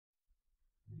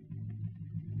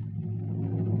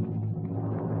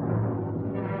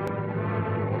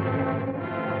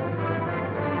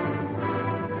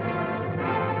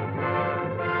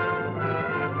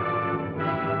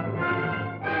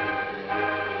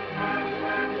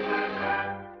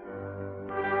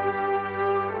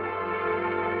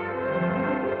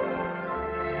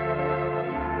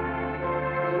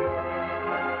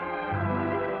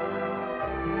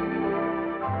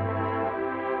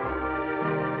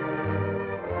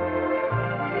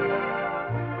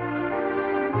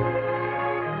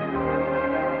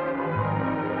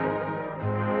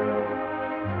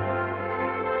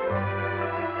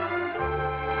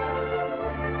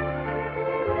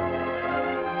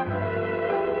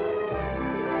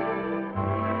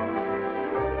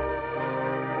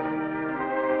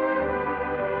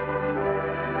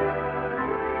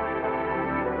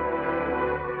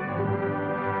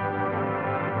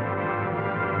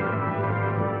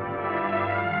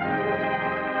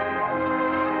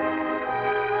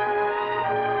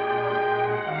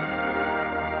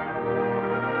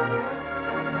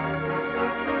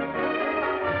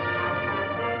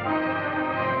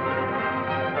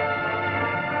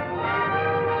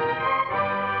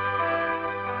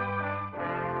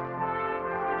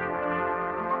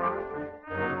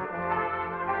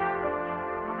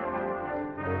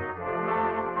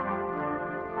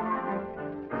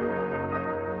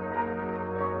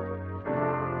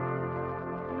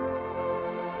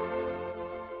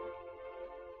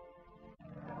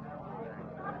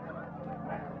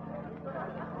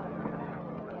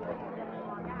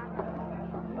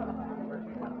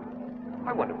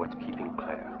I wonder what's keeping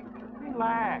Claire.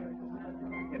 Relax.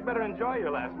 You'd better enjoy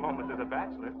your last moments as a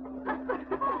bachelor.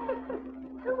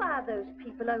 Who are those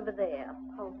people over there?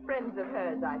 Oh, friends of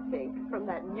hers, I think, from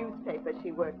that newspaper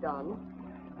she worked on.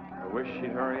 I wish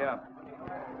she'd hurry up.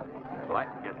 I'd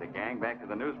like to get the gang back to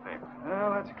the newspaper.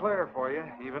 Well, that's Claire for you,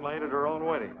 even late at her own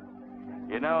wedding.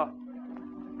 You know,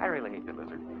 I really hate the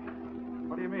lizard.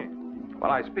 What do you mean?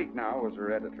 Well, I speak now as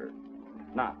her editor,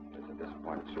 not as a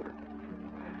disappointed suitor.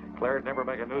 Claire'd never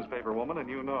make a newspaper woman, and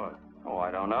you know it. Oh, I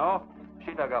don't know.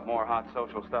 She dug up more hot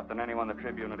social stuff than anyone the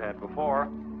Tribune had before.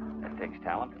 That takes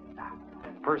talent.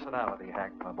 Personality,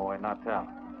 Hank, my boy, not talent.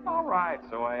 All right,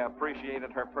 so I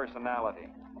appreciated her personality.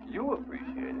 You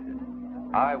appreciated it.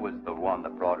 I was the one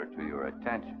that brought her to your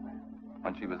attention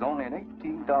when she was only an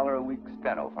 $18 a week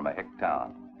steno from a hick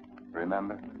town.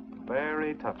 Remember?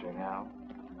 Very touching, Al.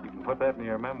 You can put that in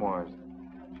your memoirs.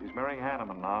 She's marrying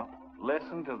Hanneman now.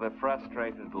 Listen to the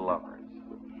frustrated lovers.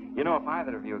 You know, if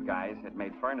either of you guys had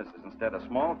made furnaces instead of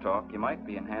small talk, you might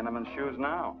be in Hanneman's shoes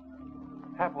now.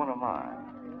 Have one of mine.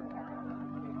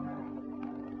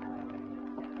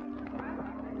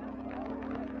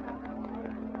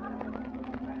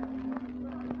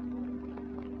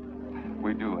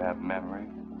 We do have memory,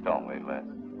 don't we, Les?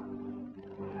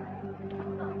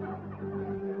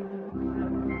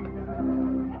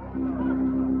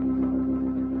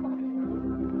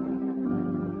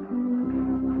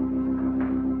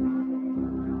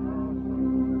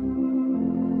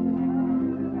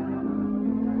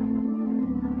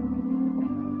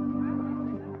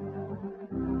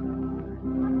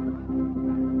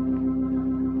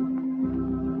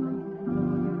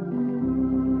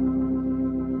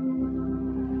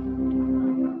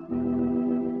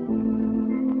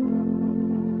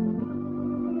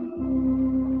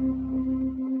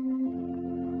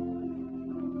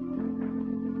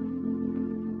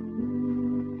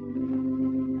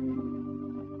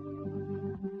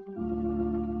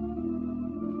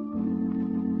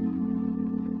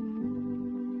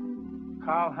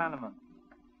 Hanneman,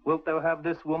 wilt thou have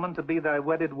this woman to be thy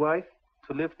wedded wife,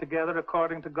 to live together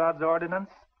according to God's ordinance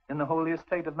in the holy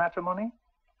estate of matrimony?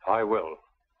 I will.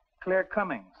 Claire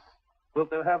Cummings,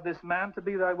 wilt thou have this man to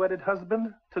be thy wedded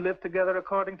husband, to live together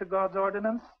according to God's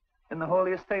ordinance in the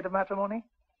holy estate of matrimony?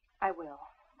 I will.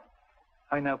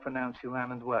 I now pronounce you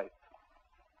man and wife.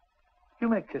 You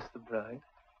may kiss the bride.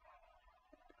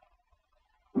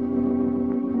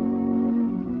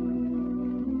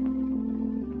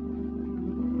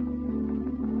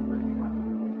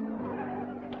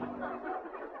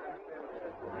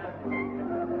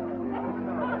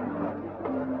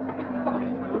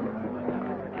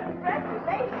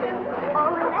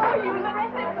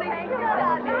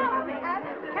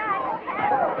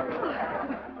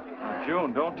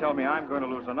 June, don't tell me I'm going to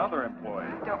lose another employee.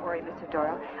 Don't worry, Mr.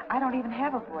 Doyle. I don't even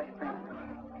have a boyfriend.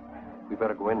 We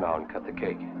better go in now and cut the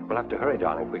cake. We'll have to hurry,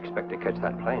 darling, if we expect to catch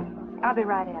that plane. I'll be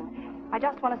right in. I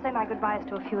just want to say my goodbyes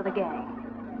to a few of the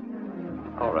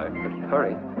gang. All right, but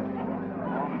hurry.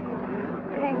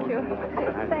 Thank you.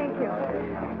 Thank you.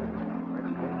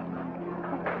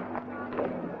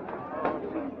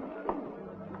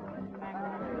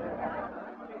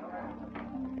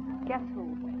 Guess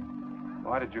who?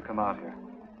 Why did you come out here?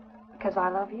 Because I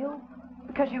love you.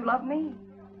 Because you love me.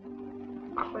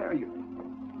 Claire, you're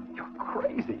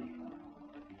crazy.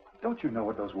 Don't you know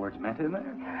what those words meant in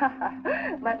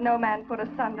there? Let no man put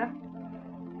asunder.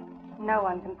 No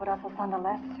one can put us asunder,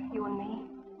 Les, you and me.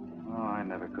 Oh, I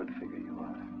never could figure you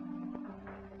out.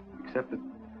 Except that,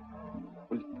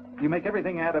 well, you make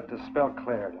everything add up to spell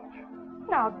Claire, don't you?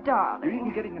 Now, darling. You're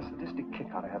even getting a sadistic kick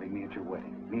out of having me at your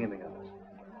wedding, me and the others.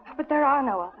 But there are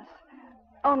no others.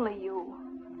 Only you.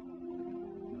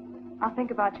 I'll think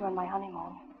about you on my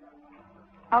honeymoon.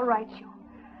 I'll write you.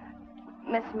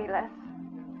 Miss me, Les.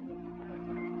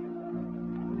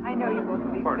 I know you both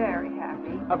will be very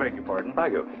happy. I beg your pardon.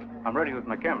 Thank you. I'm ready with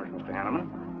my cameras, Mr. Hanneman.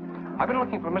 I've been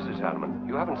looking for Mrs. Hanneman.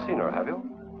 You haven't seen her, have you?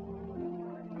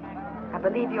 I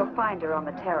believe you'll find her on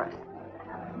the terrace.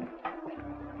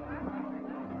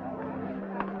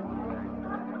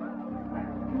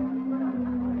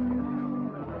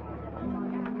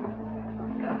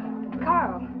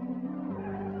 Carl,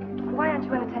 why aren't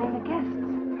you entertaining the guests?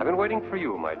 I've been waiting for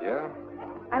you, my dear.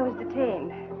 I was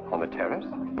detained. On the terrace?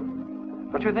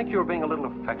 Don't you think you were being a little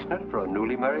affectionate for a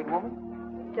newly married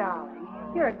woman? Darling,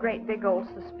 you're a great big old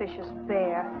suspicious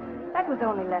bear. That was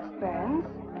only Les Burns.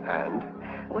 And?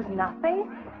 It was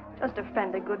nothing. Just a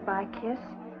friendly goodbye kiss.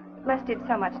 Les did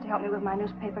so much to help me with my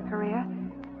newspaper career.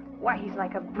 Why, he's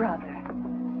like a brother.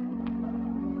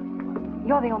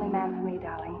 You're the only man for me,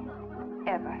 darling.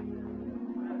 Ever.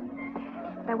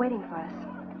 They're waiting for us.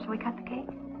 Shall we cut the cake?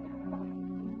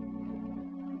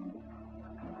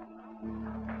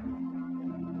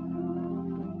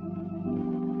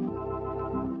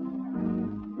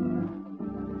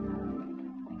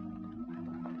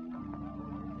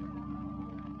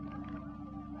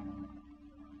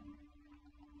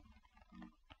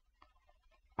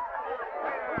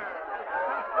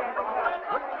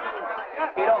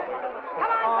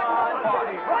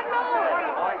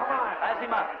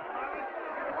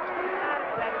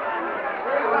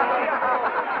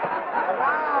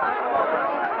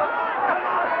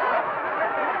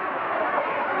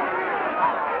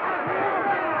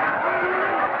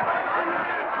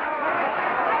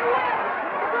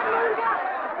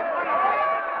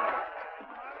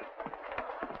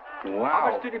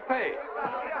 How much did he pay?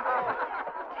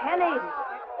 $10.80.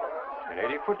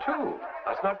 $10.80 for two.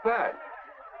 That's not bad.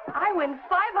 I win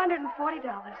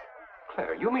 $540.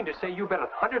 Claire, you mean to say you bet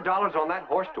 $100 on that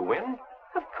horse to win?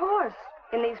 Of course.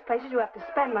 In these places, you have to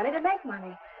spend money to make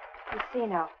money. You see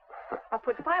now. I'll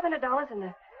put $500 in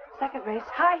the second race.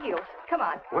 High heels. Come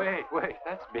on. Wait.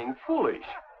 That's being foolish.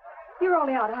 You're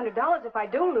only out $100 if I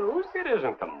do lose. It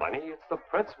isn't the money. It's the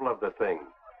principle of the thing.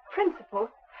 Principle?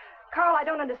 Carl, I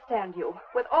don't understand you.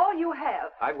 With all you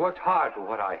have. I've worked hard for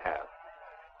what I have.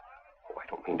 Oh, I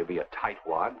don't mean to be a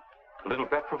tightwad. A little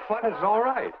bet for fun is all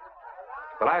right.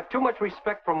 But I have too much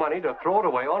respect for money to throw it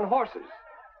away on horses.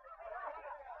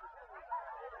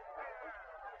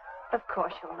 Of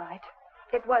course you're right.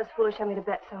 It was foolish of me to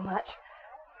bet so much.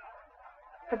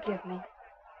 Forgive me.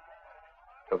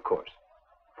 Of course.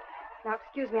 Now,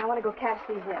 excuse me. I want to go cash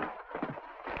these in.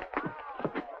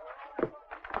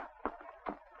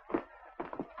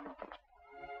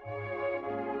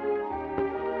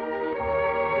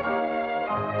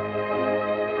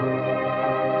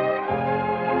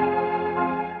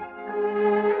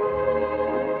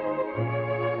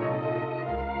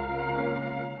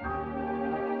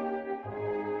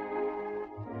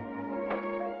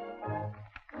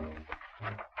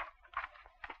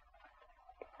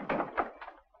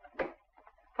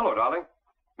 Hello, darling.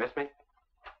 Miss me?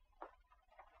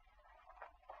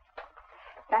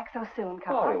 Back so soon, Oh,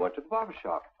 Carl. we went to the barber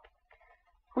shop.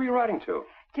 Who are you writing to?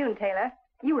 June Taylor.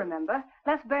 You remember.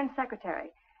 Les Burns' secretary.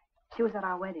 She was at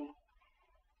our wedding.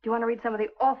 Do you want to read some of the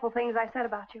awful things I said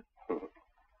about you?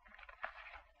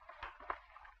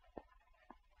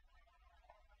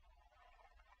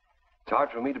 It's hard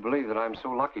for me to believe that I'm so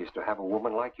lucky as to have a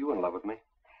woman like you in love with me.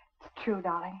 It's true,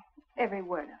 darling. Every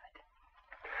word of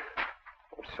it.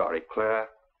 I'm sorry, Claire.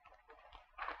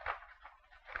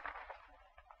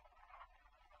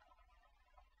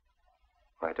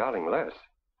 My darling Les.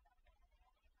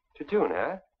 To June,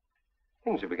 eh?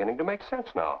 Things are beginning to make sense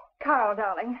now. Carl,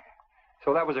 darling.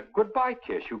 So that was a goodbye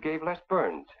kiss you gave Les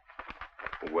Burns.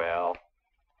 Well,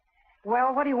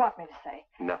 Well, what do you want me to say?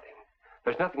 nothing.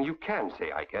 There's nothing you can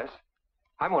say, I guess.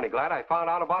 I'm only glad I found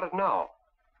out about it now.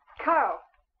 Carl,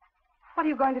 what are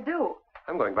you going to do?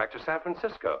 I'm going back to San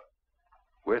Francisco.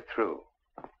 We're through.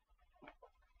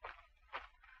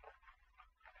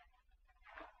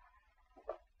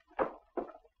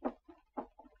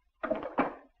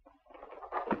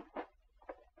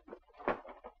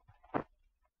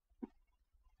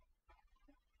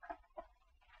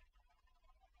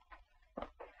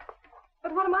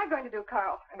 But what am I going to do,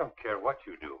 Carl? I don't care what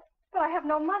you do. But I have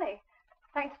no money.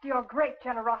 Thanks to your great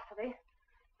generosity.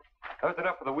 That was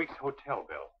enough for the week's hotel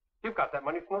bill. You've got that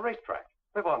money from the racetrack.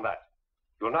 Live on that.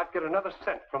 You'll not get another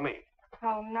cent from me.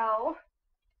 Oh, no.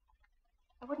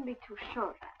 I wouldn't be too sure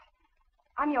of that.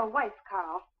 I'm your wife,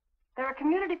 Carl. There are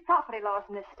community property laws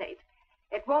in this state.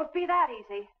 It won't be that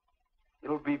easy.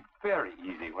 It'll be very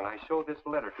easy when I show this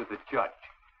letter to the judge.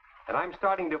 And I'm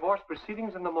starting divorce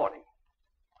proceedings in the morning.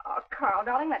 Oh, Carl,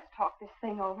 darling, let's talk this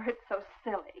thing over. It's so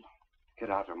silly. Get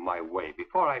out of my way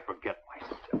before I forget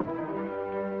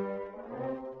myself.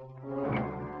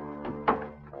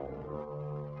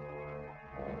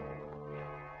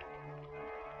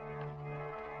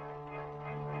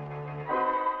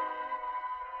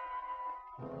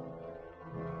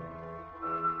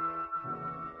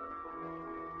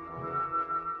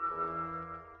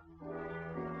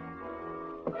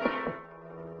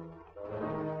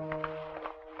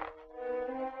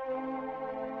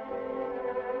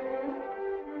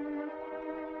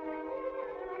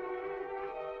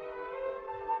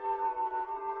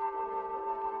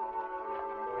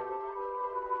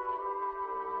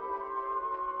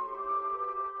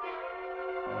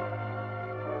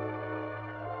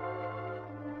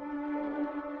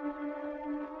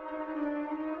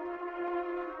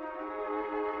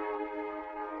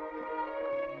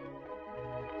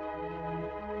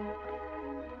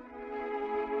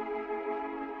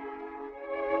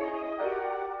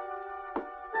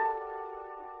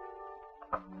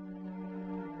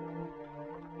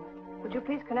 Would you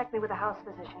please connect me with a house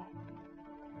physician?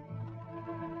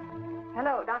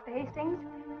 Hello, Dr. Hastings?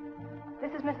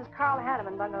 This is Mrs. Carl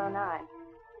Hanneman, Bungalow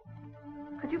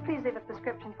 9. Could you please leave a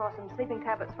prescription for some sleeping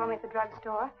tablets for me at the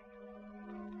drugstore?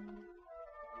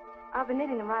 I'll be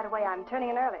needing them right away. I'm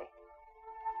turning in early.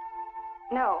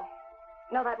 No,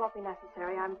 that won't be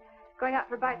necessary. I'm going out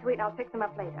for a bite to eat, and I'll pick them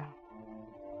up later.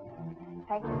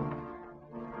 Thank you.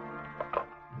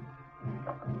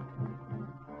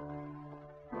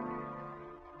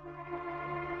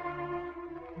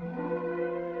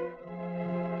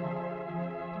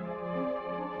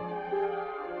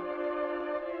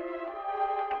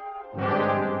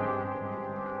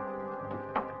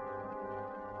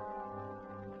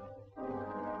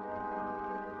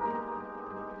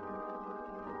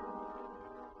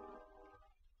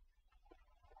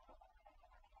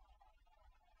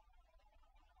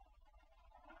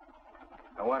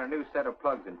 I want a new set of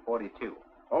plugs in 42.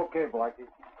 Okay, Blackie.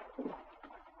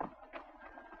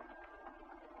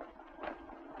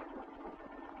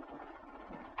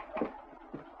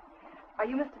 Are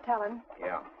you Mr. Tellen?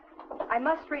 Yeah. I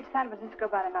must reach San Francisco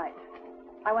by tonight.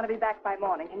 I want to be back by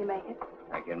morning. Can you make it?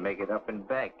 I can make it up and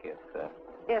back if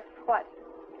If what?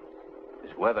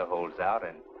 this weather holds out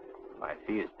and my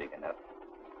fee is big enough.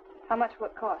 How much will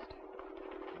it cost?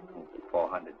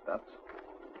 $400.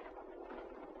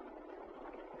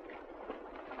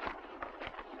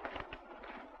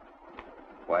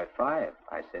 Why 5?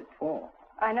 I said 4.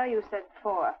 I know you said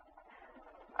 4.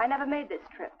 I never made this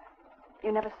trip.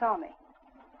 You never saw me.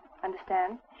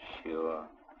 Understand? Sure.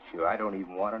 I don't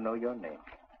even want to know your name.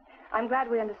 I'm glad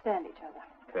we understand each other.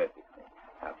 Perfectly.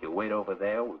 Now, if you wait over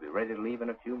there, we'll be ready to leave in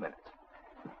a few minutes.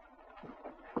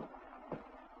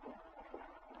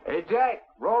 Hey, Jack,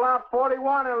 roll out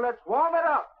 41 and let's warm it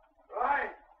up. Right.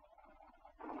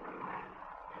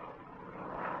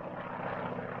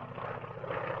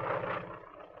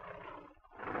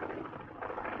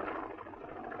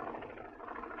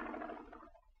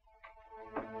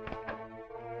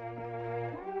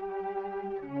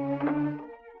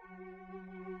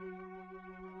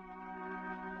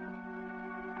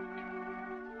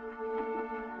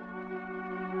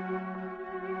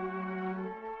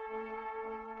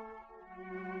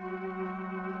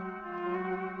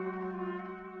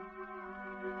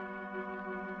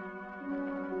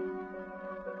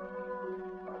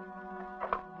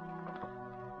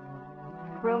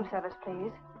 Room service,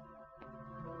 please.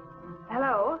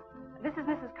 Hello. This is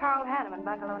Mrs. Carl Hanneman,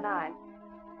 Bungalow 9.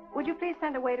 Would you please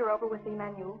send a waiter over with the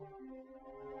menu?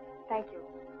 Thank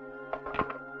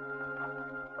you.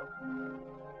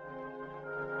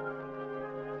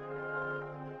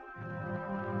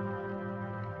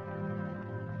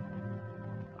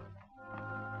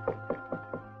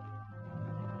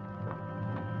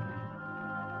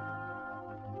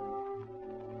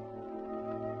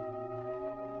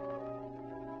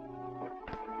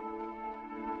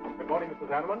 Good morning, Mrs.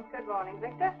 Hanneman. Good morning,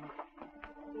 Victor.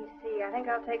 Let me see. I think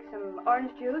I'll take some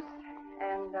orange juice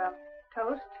and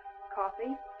toast,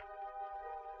 coffee.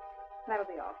 That'll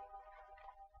be all.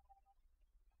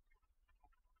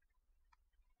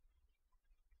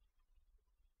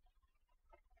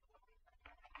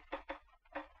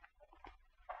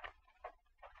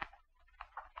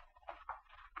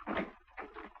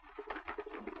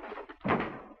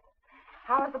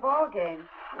 How was the ball game?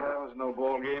 That was no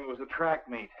ball game. It was a track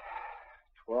meet.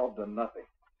 12-0.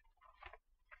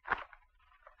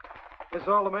 This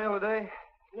all the mail today?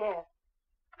 Yes.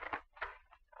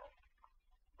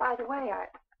 By the way,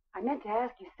 I meant to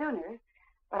ask you sooner,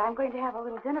 but I'm going to have a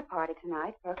little dinner party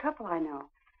tonight for a couple I know.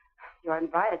 You're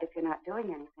invited if you're not doing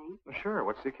anything. Well, sure.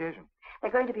 What's the occasion?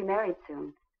 They're going to be married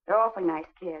soon. They're awfully nice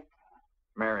kids.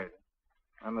 Married.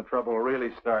 And the trouble will really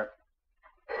start.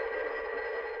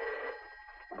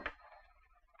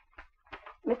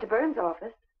 Mr. Burns'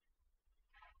 office.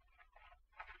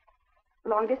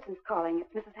 Long distance calling.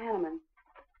 It's Mrs. Hanneman.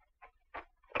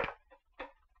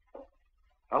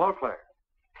 Hello, Claire.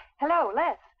 Hello,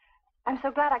 Les. I'm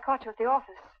so glad I caught you at the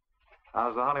office.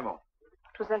 How's the honeymoon?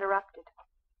 It was interrupted.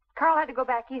 Carl had to go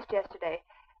back east yesterday.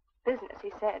 Business,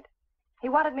 he said. He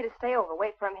wanted me to stay over,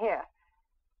 wait for him here.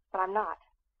 But I'm not.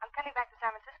 I'm coming back to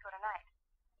San Francisco tonight.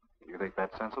 You think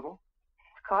that's sensible?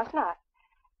 Of course not.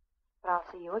 But I'll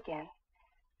see you again.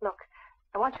 Look,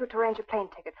 I want you to arrange a plane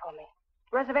ticket for me.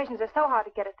 Reservations are so hard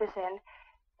to get at this end,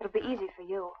 it'll be easy for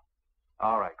you.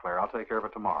 All right, Claire. I'll take care of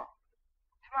it tomorrow.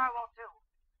 Tomorrow won't do.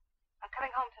 I'm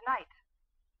coming home tonight.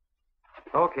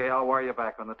 Okay, I'll wire you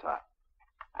back on the top.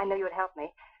 I know you would help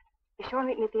me. Be sure and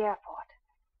meet me at the airport.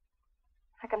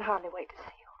 I can hardly wait to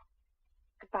see you.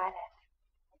 Goodbye, Les.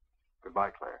 Goodbye,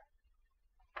 Claire.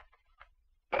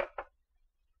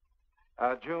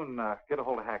 June, get a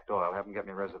hold of Hack Doyle. Have him get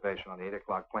me a reservation on the 8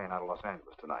 o'clock plane out of Los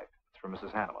Angeles tonight. It's for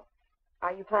Mrs. Hanneman.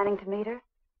 Are you planning to meet her?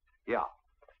 Yeah.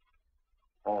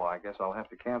 Oh, I guess I'll have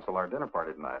to cancel our dinner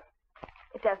party tonight.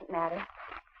 It doesn't matter.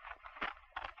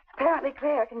 Apparently,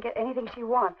 Claire can get anything she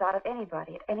wants out of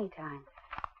anybody at any time.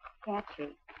 Can't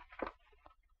she?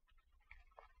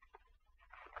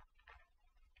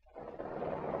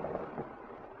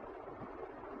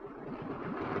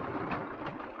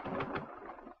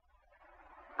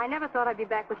 I never thought I'd be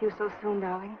back with you so soon,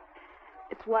 darling.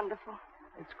 It's wonderful.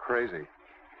 It's crazy.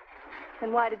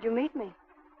 Then why did you meet me?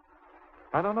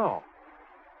 I don't know.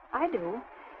 I do.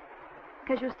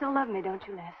 Because you still love me, don't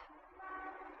you, Les?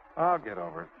 I'll get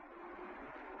over it.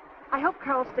 I hope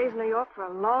Carl stays in New York for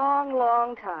a long,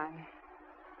 long time.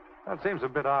 That seems a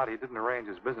bit odd. He didn't arrange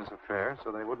his business affairs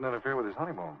so they wouldn't interfere with his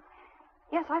honeymoon.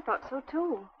 Yes, I thought so,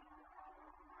 too.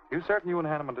 You certain you and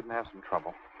Hanneman didn't have some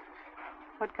trouble?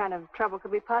 What kind of trouble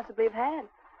could we possibly have had?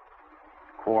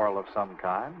 Quarrel of some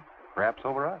kind? Perhaps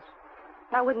over us?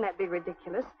 Now, wouldn't that be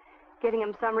ridiculous? Giving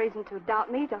him some reason to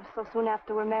doubt me just so soon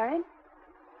after we're married?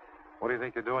 What do you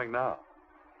think you're doing now?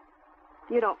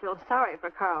 You don't feel sorry for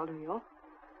Carl, do you?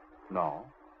 No.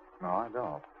 No, I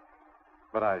don't.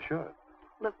 But I should.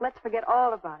 Look, let's forget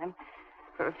all about him.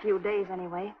 For a few days,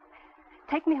 anyway.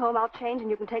 Take me home, I'll change, and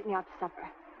you can take me out to supper.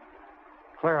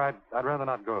 Claire, I'd rather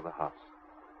not go to the house.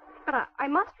 But I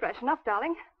must freshen up,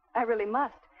 darling. I really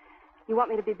must. You want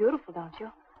me to be beautiful, don't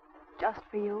you? Just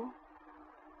for you.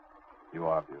 You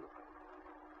are beautiful.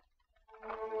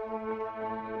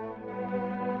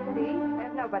 See?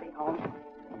 There's nobody home.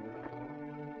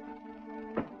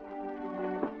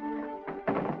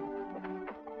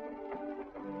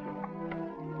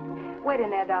 Wait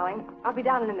in there, darling. I'll be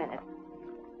down in a minute.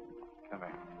 Come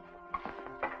here.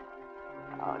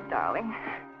 Oh, darling.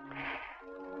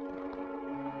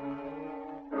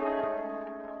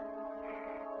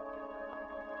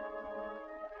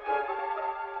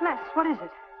 Les, what is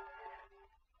it?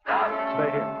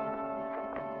 Stay here.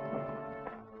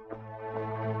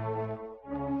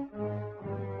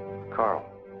 Carl.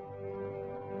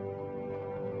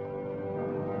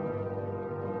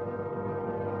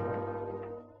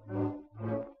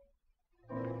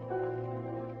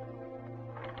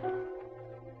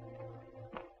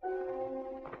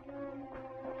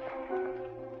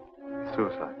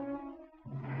 Suicide.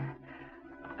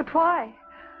 But why?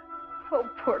 Oh,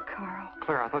 poor Carl.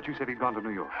 Claire, I thought you said he'd gone to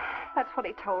New York. That's what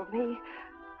he told me.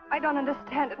 I don't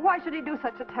understand it. Why should he do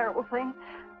such a terrible thing?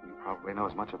 You probably know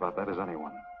as much about that as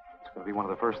anyone. It's going to be one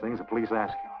of the first things the police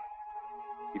ask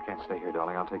you. You can't stay here,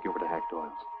 darling. I'll take you over to Hack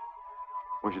Doyle's.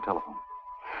 Where's your telephone?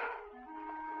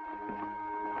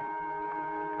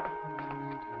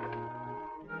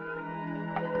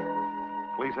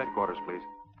 Police headquarters, please.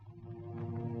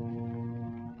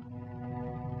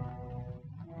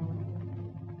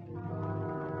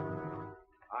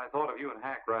 I thought of you and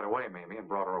Hack right away, Mamie, and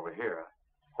brought her over here.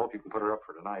 Hope you can put her up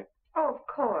for tonight. Oh, of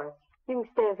course. You can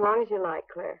stay as long as you like,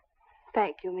 Claire.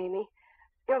 Thank you, Mimi.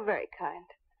 You're very kind.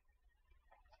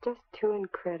 It's just too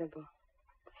incredible.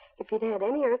 If you'd had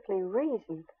any earthly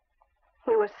reason.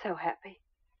 We were so happy.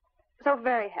 So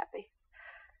very happy.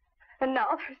 And now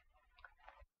there's...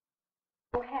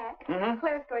 Oh, Hack, Mm-hmm.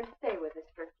 Claire's going to stay with us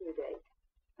for a few days.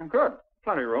 Good.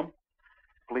 Plenty of room.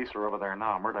 Police are over there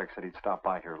now. Murdoch said he'd stop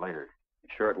by here later. You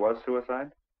sure it was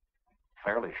suicide?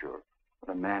 Fairly sure. With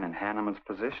a man in Hanneman's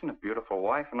position, a beautiful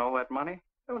wife, and all that money?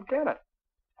 I don't get it.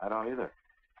 I don't either.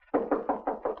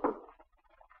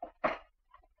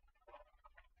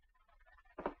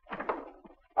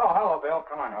 Oh, hello, Bill.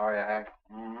 Come on. How are you, Hank?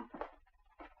 Mm-hmm.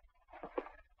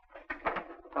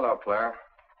 Hello, Claire.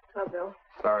 Hello, Bill.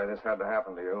 Sorry this had to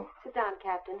happen to you. Sit down,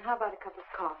 Captain. How about a cup of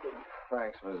coffee?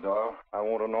 Thanks, Miss Doyle. I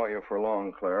won't annoy you for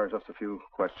long, Claire. Just a few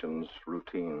questions.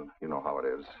 Routine. You know how it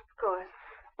is. Of course.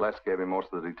 Les gave me most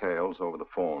of the details over the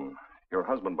phone. Your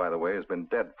husband, by the way, has been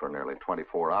dead for nearly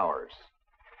 24 hours.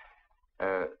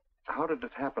 How did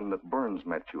it happen that Burns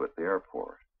met you at the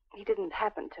airport? He didn't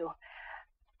happen to.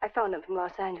 I phoned him from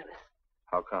Los Angeles.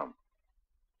 How come?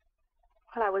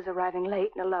 Well, I was arriving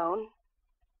late and alone.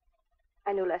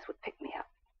 I knew Les would pick me up.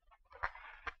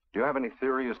 Do you have any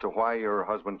theory as to why your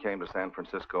husband came to San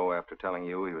Francisco after telling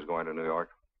you he was going to New York?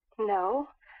 No.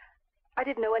 I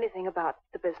didn't know anything about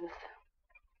the business.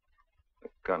 The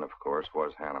gun, of course,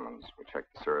 was Hanneman's. We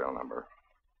checked the serial number.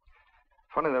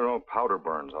 Funny there are no powder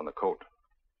burns on the coat.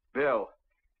 Bill,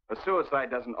 a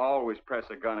suicide doesn't always press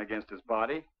a gun against his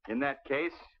body. In that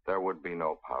case... There would be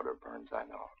no powder burns, I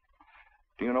know.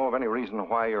 Do you know of any reason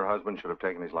why your husband should have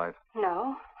taken his life?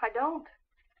 No, I don't.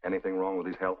 Anything wrong with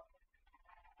his health?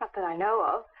 Not that I know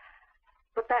of.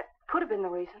 But that could have been the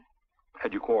reason.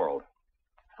 Had you quarreled?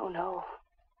 Oh, no.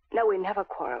 No, we never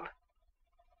quarreled.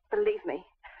 Believe me,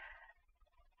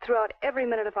 throughout every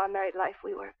minute of our married life,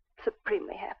 we were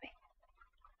supremely happy.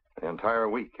 The entire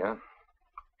week, huh?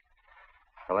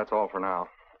 Well, that's all for now.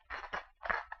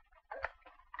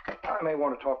 I may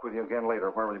want to talk with you again later.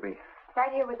 Where will you be?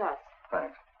 Right here with us.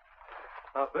 Thanks.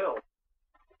 Bill,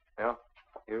 Yeah?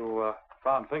 you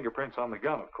found fingerprints on the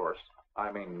gun, of course.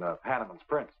 I mean, Hanneman's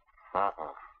prints.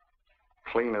 Uh-uh.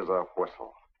 Clean as a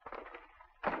whistle.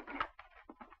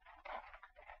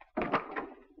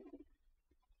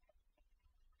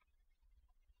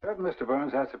 Certain, Mr.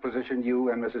 Burns, that's the position you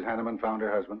and Mrs. Hanneman found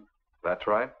her husband? That's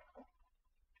right.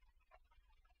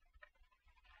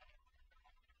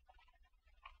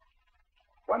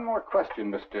 One more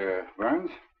question, Mr. Burns.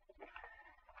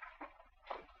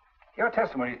 Your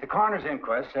testimony at the coroner's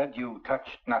inquest said you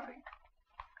touched nothing.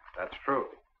 That's true.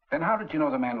 Then how did you know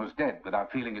the man was dead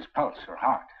without feeling his pulse or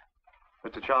heart?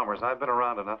 Mr. Chalmers, I've been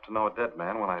around enough to know a dead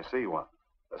man when I see one,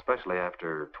 especially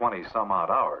after 20-some-odd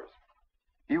hours.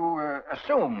 You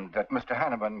assumed that Mr.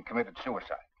 Hanneman committed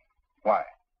suicide. Why?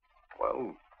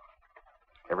 Well,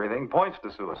 everything points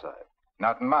to suicide.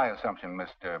 Not in my assumption,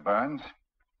 Mr. Burns.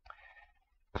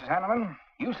 Mrs. Hanneman,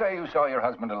 you say you saw your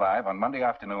husband alive on Monday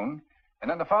afternoon, and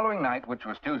then the following night, which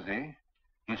was Tuesday,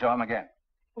 you saw him again.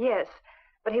 Yes,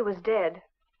 but he was dead.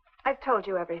 I've told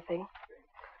you everything.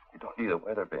 You don't need a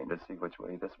weather vane to see which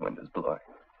way this wind is blowing.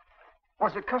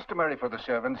 Was it customary for the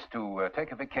servants to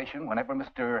take a vacation whenever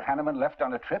Mr. Hanneman left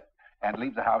on a trip and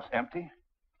leave the house empty?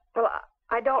 Well,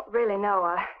 I don't really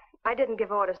know. I didn't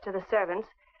give orders to the servants.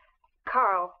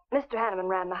 Carl, Mr. Hanneman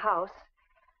ran the house.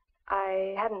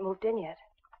 I hadn't moved in yet.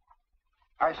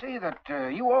 I see that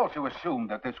you also assumed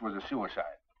that this was a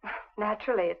suicide.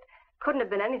 Naturally, it couldn't have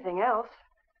been anything else.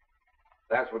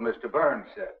 That's what Mr. Burns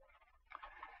said.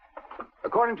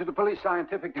 According to the Police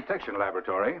Scientific Detection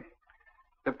Laboratory,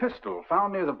 the pistol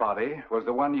found near the body was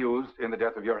the one used in the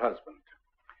death of your husband.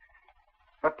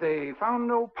 But they found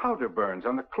no powder burns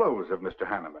on the clothes of Mr.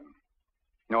 Hanneman,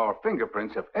 nor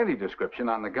fingerprints of any description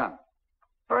on the gun.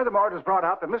 Furthermore, it was brought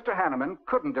out that Mr. Hanneman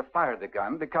couldn't have fired the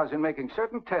gun because in making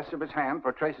certain tests of his hand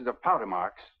for traces of powder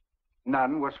marks,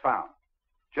 none was found.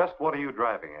 Just what are you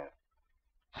driving at?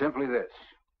 Simply this.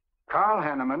 Carl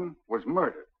Hanneman was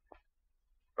murdered.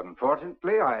 But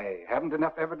unfortunately, I haven't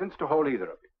enough evidence to hold either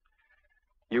of you.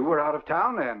 You were out of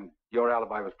town, and your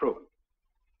alibi was proven.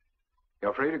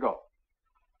 You're free to go.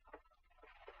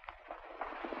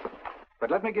 But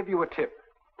let me give you a tip.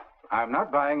 I'm not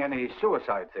buying any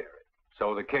suicide theory,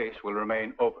 so the case will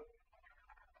remain open.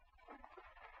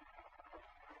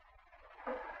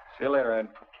 See you later, Ed.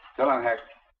 So long, Hack.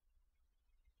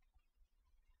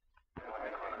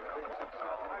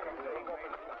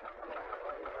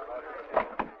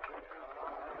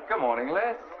 Good morning,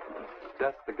 Les.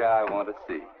 Just the guy I want to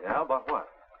see. Yeah, about what?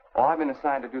 Oh, I've been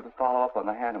assigned to do the follow-up on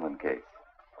the Hanneman case.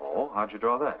 Oh, how'd you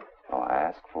draw that? Oh, I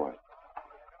asked for it.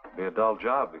 It'll be a dull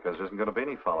job because there isn't going to be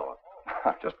any follow-up.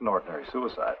 Just an ordinary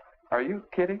suicide. Are you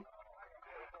kidding?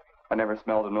 I never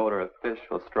smelled an odor of fish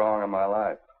so strong in my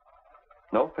life.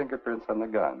 No fingerprints on the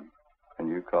gun, and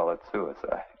you call it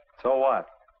suicide. So what?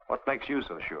 What makes you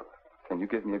so sure? Can you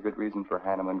give me a good reason for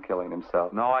Hanneman killing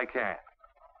himself? No, I can't.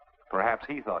 Perhaps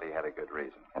he thought he had a good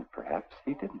reason. And perhaps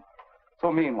he didn't. So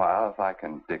meanwhile, if I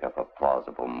can dig up a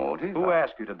plausible motive... Who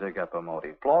asked you to dig up a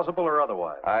motive, plausible or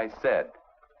otherwise? I said,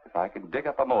 if I can dig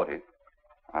up a motive,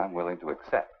 I'm willing to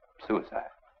accept suicide.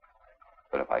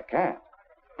 But if I can't,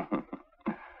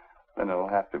 then it'll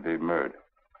have to be murder.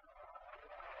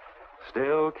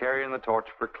 Still carrying the torch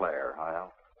for Claire,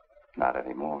 Hyle? Not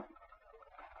anymore.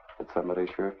 But somebody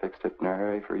sure fixed it in a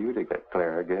hurry for you to get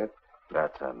Claire again.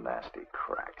 That's a nasty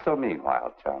crack. So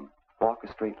meanwhile, chum, walk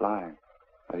a straight line,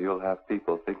 or you'll have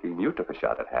people thinking you took a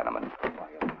shot at Hanneman.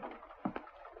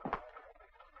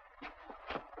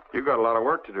 You got a lot of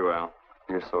work to do, Al.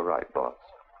 You're so right, boss.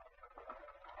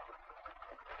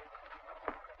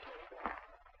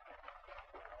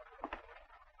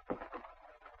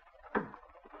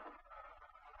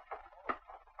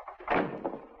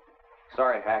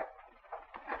 Sorry, Hack.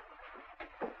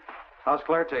 How's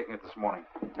Claire taking it this morning?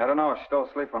 I don't know. She still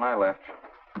asleep when I left.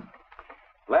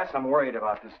 Les, I'm worried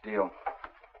about this deal.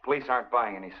 Police aren't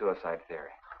buying any suicide theory.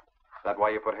 Is that why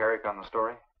you put Herrick on the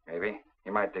story? Maybe. He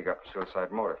might dig up a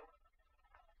suicide motive.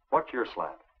 What's your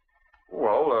slant?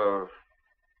 Well,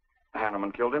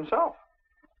 Hanneman killed himself.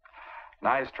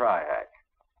 Nice try, Hack.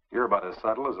 You're about as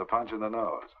subtle as a punch in the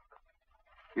nose.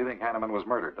 You think Hanneman was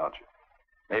murdered, don't you?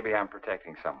 Maybe I'm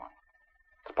protecting someone.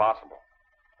 It's possible.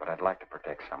 But I'd like to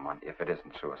protect someone if it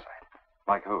isn't suicide.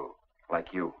 Like who? Like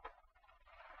you.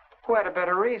 Who had a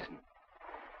better reason?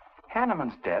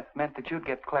 Hanneman's death meant that you'd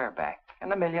get Claire back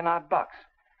and $1 million odd bucks.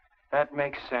 That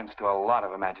makes sense to a lot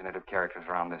of imaginative characters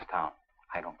around this town.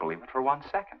 I don't believe it for 1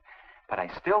 second. But I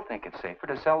still think it's safer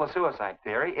to sell the suicide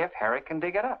theory if Herrick can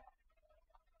dig it up.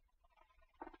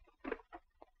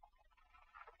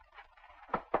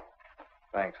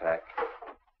 Thanks, Hack.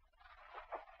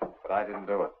 But I didn't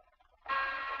do it.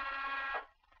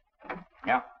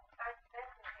 Yeah.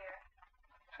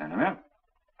 Send him in.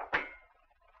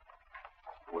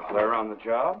 Well, they're on the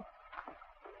job.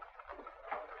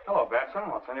 Hello, Batson.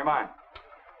 What's on your mind?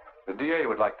 The DA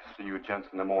would like to see you gents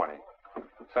in the morning.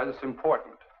 Says it's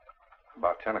important.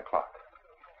 About 10 o'clock.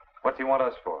 What's he want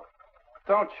us for?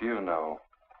 Don't you know?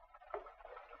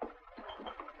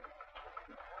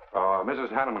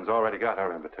 Mrs. Hanneman's already got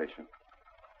her invitation.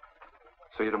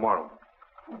 See you tomorrow.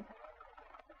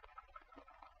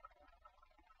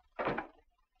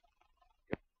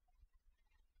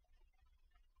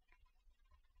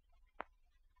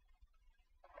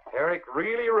 Herrick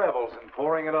really revels in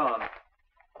pouring it on.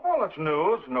 Well, it's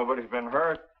news. Nobody's been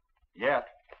hurt. Yet.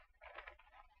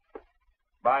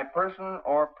 By person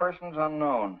or persons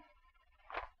unknown.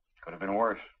 Could have been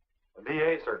worse. The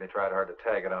DA certainly tried hard to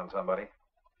tag it on somebody.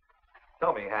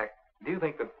 Tell me, Hack, do you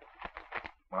think that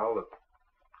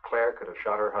Claire could have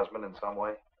shot her husband in some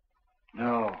way?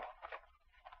 No.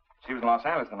 She was in Los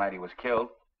Angeles the night he was killed.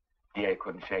 DA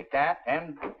couldn't shake that,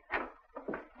 and...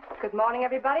 Good morning,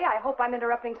 everybody. I hope I'm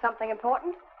interrupting something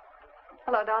important.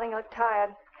 Hello, darling. You look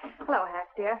tired. Hello, Hack,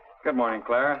 dear. Good morning,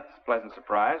 Claire. It's a pleasant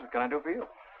surprise. What can I do for you?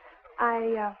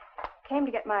 I came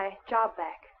to get my job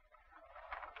back.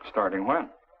 Starting when?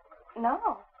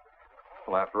 No.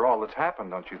 Well, after all that's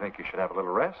happened, don't you think you should have a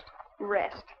little rest?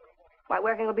 Rest. Why,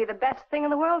 working will be the best thing in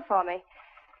the world for me.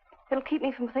 It'll keep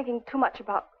me from thinking too much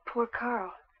about poor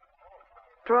Carl.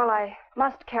 After all, I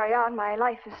must carry on. My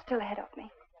life is still ahead of me.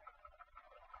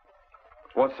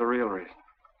 What's the real reason?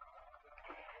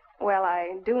 Well,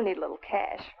 I do need a little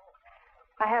cash.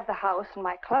 I have the house and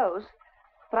my clothes,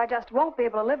 but I just won't be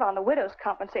able to live on the widow's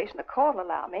compensation the court will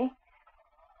allow me.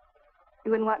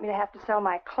 You wouldn't want me to have to sell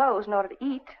my clothes in order to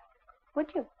eat,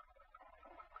 would you?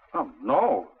 Oh,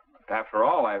 no. After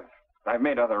all, I've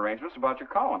made other arrangements about your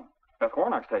calling. Beth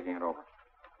Warnock's taking it over.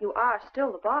 You are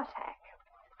still the boss, Hack.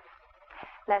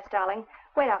 Les, darling,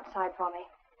 wait outside for me.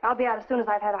 I'll be out as soon as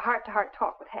I've had a heart-to-heart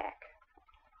talk with Hack.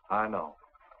 I know.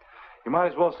 You might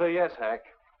as well say yes, Hack.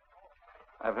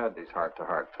 I've had these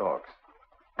heart-to-heart talks.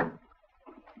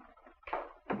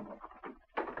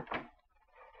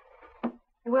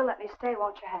 You will let me stay,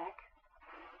 won't you, Hack?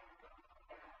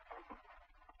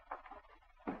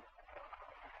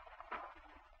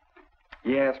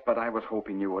 Yes, but I was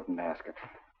hoping you wouldn't ask it.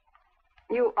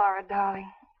 You are a darling.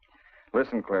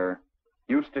 Listen, Claire,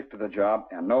 you stick to the job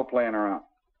and no playing around.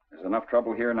 There's enough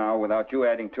trouble here now without you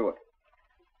adding to it.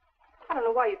 I don't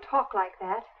know why you talk like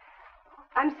that.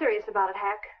 I'm serious about it,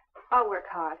 Hack. I'll work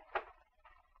hard.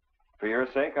 For your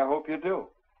sake, I hope you do.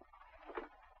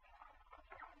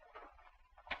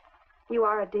 You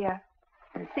are a dear.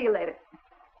 See you later.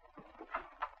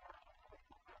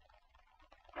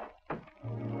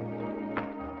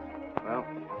 Well,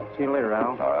 see you later,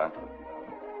 Al. All right.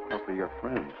 Hopefully you're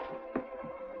friends.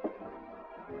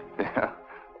 Yeah,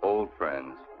 old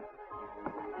friends.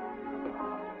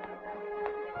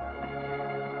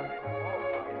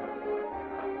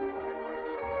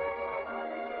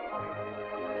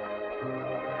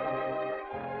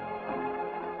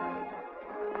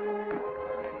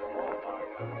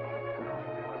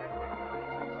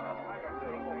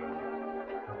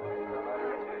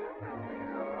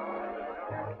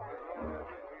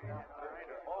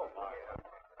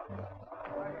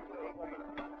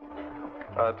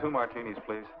 Two martinis,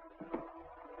 please.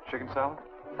 Chicken salad?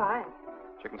 Fine.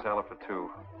 Chicken salad for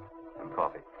two. And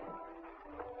coffee.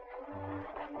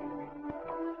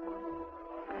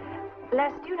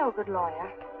 Les, do you know a good lawyer?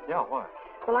 Yeah, why?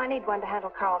 Well, I need one to handle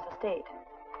Carl's estate.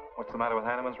 What's the matter with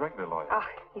Hanneman's regular lawyer? Ah,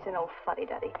 he's an old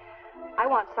fuddy-duddy. I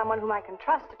want someone whom I can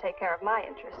trust to take care of my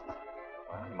interests.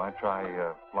 Well, you might try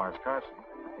Lawrence Carson.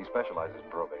 He specializes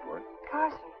in probate work.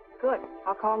 Carson? Good.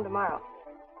 I'll call him tomorrow.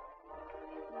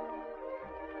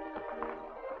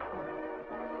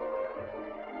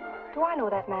 Do I know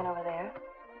that man over there?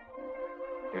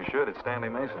 You should. It's Stanley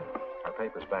Mason. Our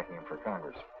paper's backing him for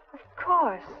Congress. Of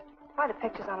course. Why, the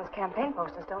pictures on his campaign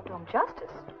posters don't do him justice.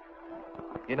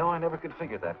 You know, I never could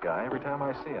figure that guy. Every time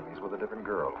I see him, he's with a different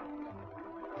girl.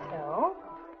 So?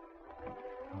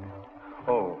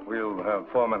 Oh, we'll have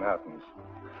 4 Manhattans.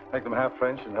 Make them half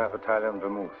French and half Italian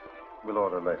vermouth. We'll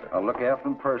order later. I'll look after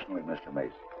them personally, Mr.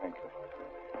 Mason. Thank you.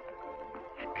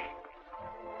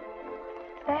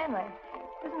 Stanley,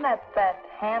 Isn't that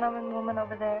Hanneman woman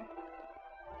over there?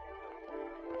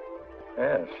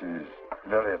 Yes, she's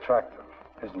very attractive,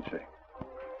 isn't she?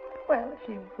 Well, if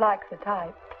you like the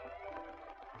type.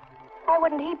 Why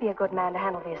wouldn't he be a good man to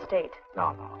handle the estate?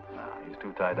 No. He's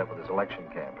too tied up with his election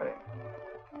campaign.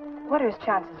 What are his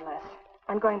chances, Les?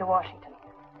 I'm going to Washington.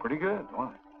 Pretty good.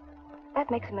 Why? That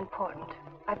makes him important.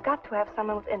 I've got to have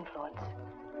someone with influence.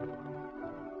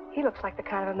 He looks like the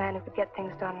kind of a man who could get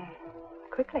things done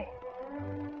quickly.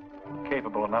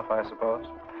 Capable enough, I suppose.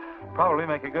 Probably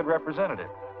make a good representative.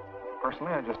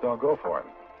 Personally, I just don't go for him.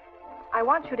 I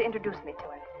want you to introduce me to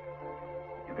him.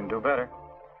 You can do better.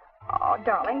 Oh,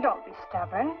 darling, don't be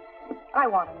stubborn. I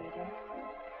want to meet him.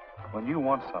 When you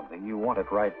want something, you want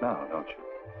it right now, don't you?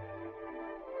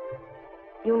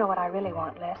 You know what I really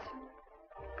want, Les.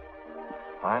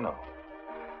 I know.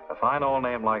 A fine old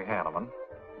name like Hanneman,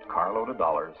 carload of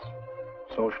dollars,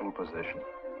 social position,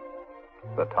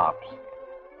 the tops.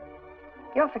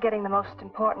 You're forgetting the most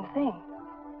important thing.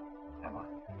 Am I?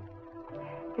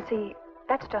 You see,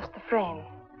 that's just the frame.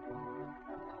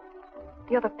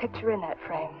 You're the picture in that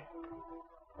frame.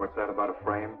 What's that about a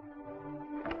frame?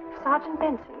 Sergeant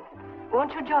Benson,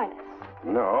 won't you join us?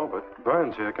 No, but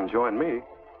Burns here can join me.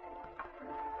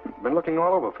 Been looking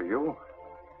all over for you.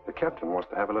 The captain wants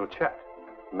to have a little chat.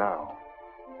 Now.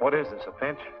 What is this, a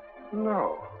pinch?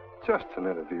 No, just an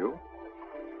interview.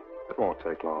 It won't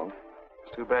take long.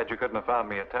 It's too bad you couldn't have found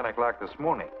me at 10 o'clock this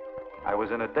morning. I was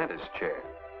in a dentist's chair.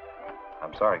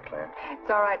 I'm sorry, Claire.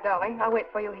 It's all right, darling. I'll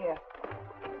wait for you here.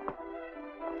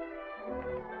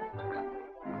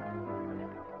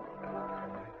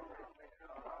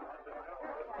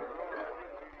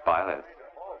 Violet.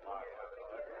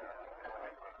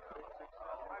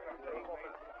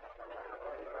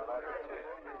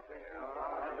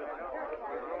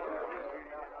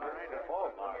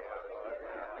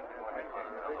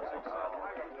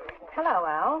 Hello,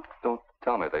 Al. Don't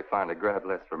tell me they finally grabbed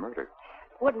Les for murder.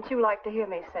 Wouldn't you like to hear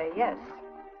me say yes?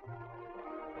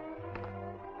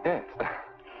 Yes.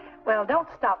 Well, don't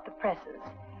stop the presses.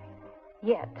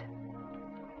 Yet.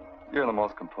 You're the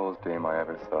most composed dame I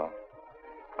ever saw.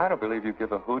 I don't believe you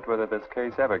give a hoot whether this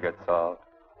case ever gets solved.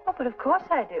 Oh, but of course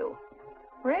I do.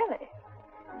 Really.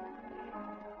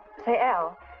 Say,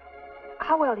 Al,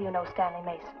 how well do you know Stanley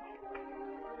Mason?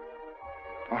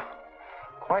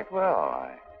 Quite well.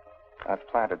 I've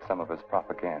planted some of his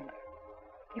propaganda.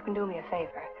 You can do me a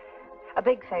favor. A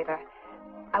big favor.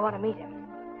 I want to meet him.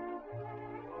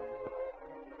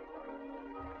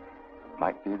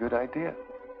 Might be a good idea.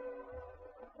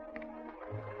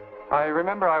 I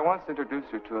remember I once introduced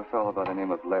you to a fellow by the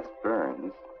name of Les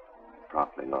Burns.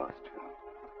 Promptly lost you.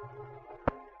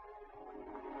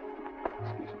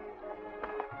 Excuse me.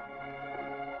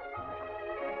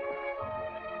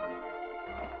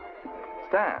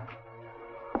 Stan,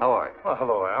 how are you? Well,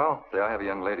 hello, Al. Say, I have a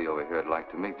young lady over here I'd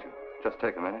like to meet you. Just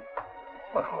take a minute.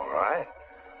 Well, all right.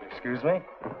 Excuse me?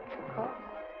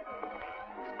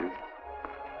 Excuse me.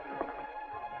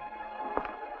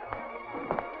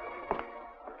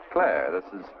 Claire,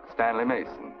 this is Stanley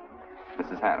Mason.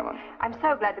 Mrs. Hanneman. I'm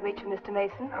so glad to meet you, Mr.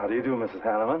 Mason. How do you do, Mrs.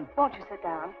 Hanneman? Won't you sit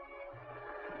down?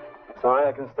 Sorry,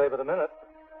 I can stay but a minute.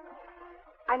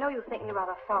 I know you think me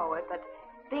rather forward, but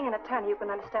being an attorney, you can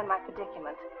understand my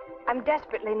predicament. I'm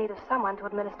desperately in need of someone to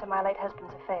administer my late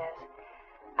husband's affairs.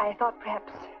 I thought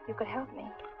perhaps you could help me.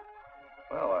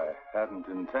 Well, I hadn't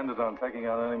intended on taking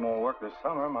on any more work this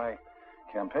summer. My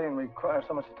campaign requires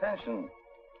so much attention.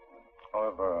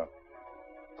 However,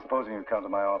 supposing you come to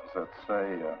my office at,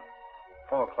 say,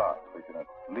 4 o'clock, we can at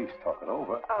least talk it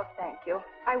over. Oh, thank you.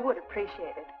 I would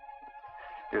appreciate it.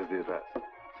 Here's the address.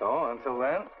 So, until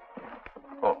then...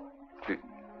 Oh, excuse me.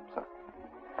 Sorry.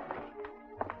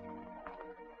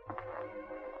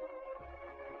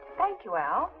 Thank you,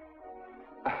 Al.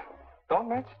 Don't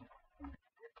mention it.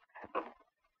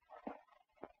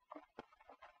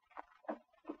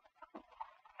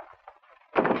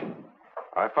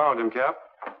 I found him, Cap.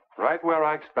 Right where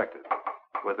I expected.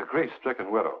 With a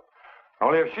grief-stricken widow.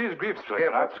 Only if she's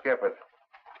grief-stricken... Skip it.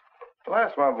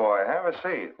 Les, my boy, have a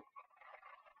seat.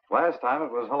 Last time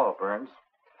it was hello, Burns.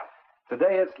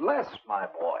 Today it's Les, my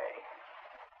boy.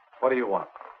 What do you want?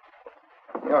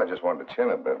 I just wanted to chin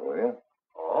a bit, will you?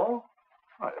 Oh?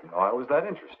 I didn't know I was that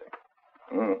interesting.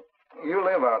 You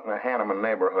live out in the Hanneman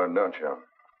neighborhood, don't you?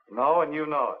 No, and you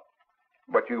know it.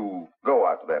 But you go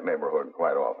out to that neighborhood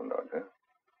quite often, don't you?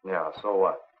 Yeah, so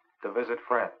what? To visit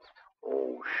friends.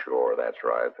 Oh, sure, that's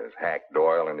right. There's Hack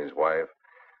Doyle and his wife,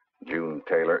 June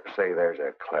Taylor. Say, there's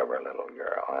a clever little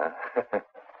girl, huh?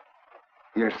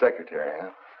 Your secretary,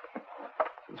 huh?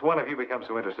 Since when have you become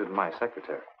so interested in my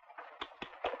secretary?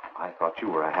 I thought you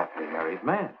were a happily married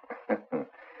man.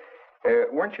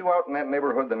 Weren't you out in that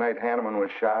neighborhood the night Hanneman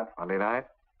was shot? Monday night?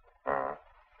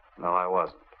 No, I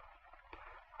wasn't.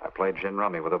 I played gin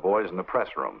rummy with the boys in the press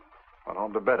room. Went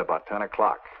home to bed about 10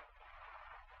 o'clock.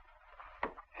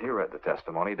 You read the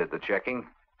testimony, did the checking.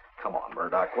 Come on,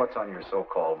 Murdoch, what's on your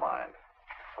so-called mind?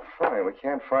 Funny, we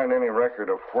can't find any record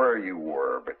of where you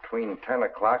were between 10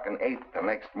 o'clock and 8 the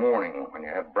next morning when you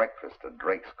had breakfast at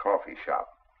Drake's coffee shop.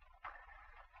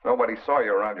 Nobody saw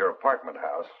you around your apartment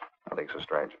house. Nothing so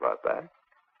strange about that.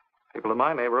 People in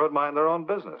my neighborhood mind their own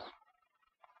business.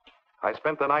 I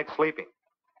spent the night sleeping.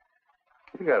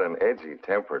 You got an edgy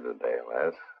temper today,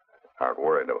 Les. Aren't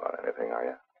worried about anything, are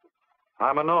you?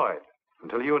 I'm annoyed.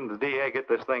 Until you and the DA get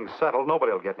this thing settled,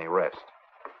 nobody will get any rest.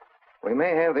 We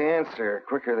may have the answer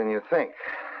quicker than you think.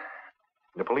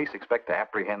 The police expect to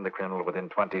apprehend the criminal within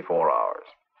 24 hours.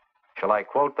 Shall I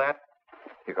quote that?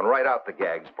 You can write out the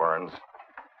gags, Burns.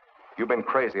 You've been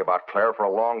crazy about Claire for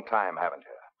a long time, haven't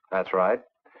you? That's right.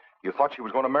 You thought she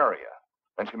was going to marry you.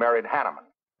 Then she married Hanneman.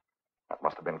 That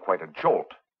must have been quite a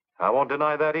jolt. I won't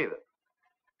deny that either.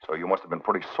 So you must have been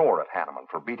pretty sore at Hanneman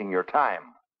for beating your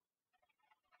time.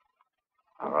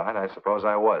 All right, I suppose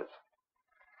I was.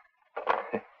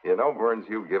 You know, Burns,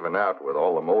 you've given out with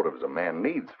all the motives a man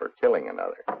needs for killing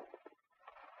another.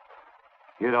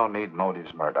 You don't need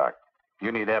motives, Murdoch.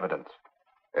 You need evidence.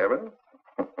 Evidence?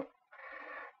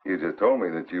 You just told me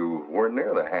that you weren't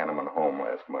near the Hanneman home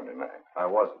last Monday night. I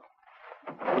wasn't.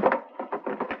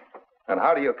 And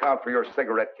how do you account for your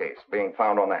cigarette case being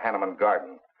found on the Hanneman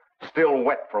garden, still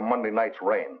wet from Monday night's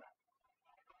rain?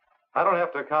 I don't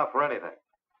have to account for anything.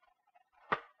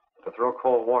 To throw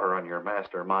cold water on your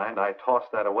mastermind, I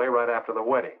tossed that away right after the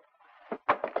wedding.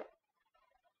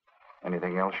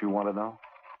 Anything else you want to know?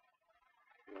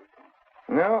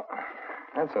 No,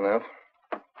 that's enough.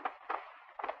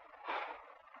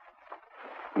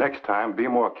 Next time, be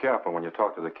more careful when you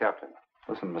talk to the captain.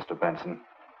 Listen, Mr. Benson.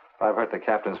 If I've hurt the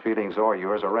captain's feelings or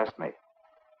yours, arrest me.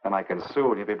 Then I can sue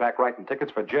and you'll be back writing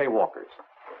tickets for jaywalkers.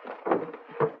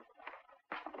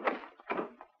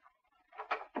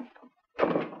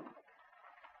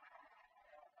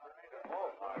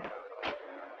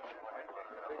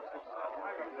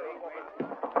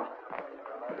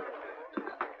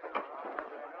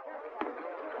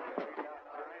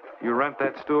 You rent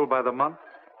that stool by the month?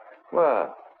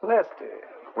 Well, Lester.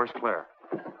 Where's Claire?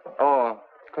 Oh,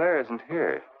 Claire isn't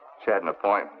here. She had an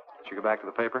appointment. Did she go back to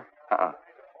the paper?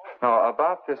 No,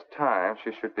 about this time,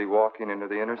 she should be walking into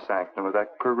the inner sanctum of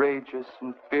that courageous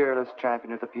and fearless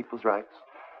champion of the people's rights.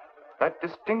 That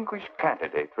distinguished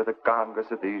candidate for the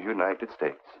Congress of these United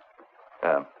States.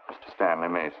 Mr. Stanley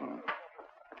Mason.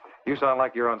 You sound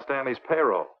like you're on Stanley's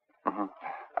payroll. Mm-hmm.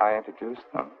 I introduced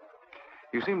them.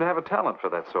 You seem to have a talent for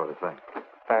that sort of thing.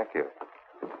 Thank you.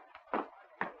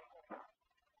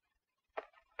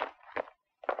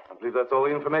 I believe that's all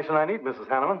the information I need, Mrs.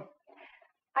 Hanneman.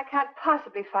 I can't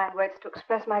possibly find words to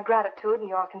express my gratitude in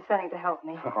your consenting to help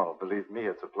me. Oh, believe me,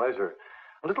 it's a pleasure.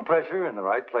 A little pressure in the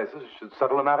right places should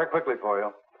settle the matter quickly for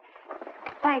you.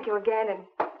 Thank you again, and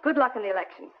good luck in the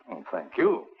election. Oh, thank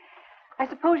you. I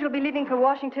suppose you'll be leaving for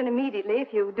Washington immediately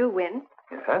if you do win.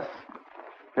 Yes,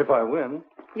 if I win.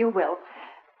 You will.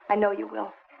 I know you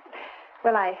will.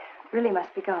 Well, I really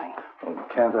must be going. Oh,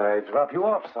 can't I drop you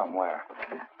off somewhere?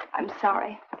 I'm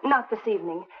sorry. Not this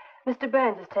evening. Mr.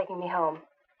 Burns is taking me home.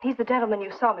 He's the gentleman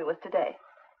you saw me with today.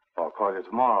 I'll call you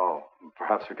tomorrow.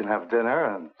 Perhaps we can have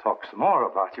dinner and talk some more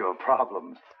about your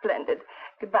problems. Splendid.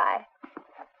 Goodbye.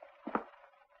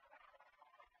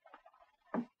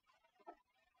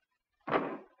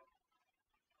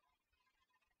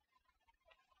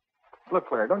 Look,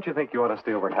 Claire, don't you think you ought to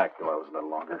stay over at Hackbillow's a little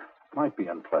longer? Might be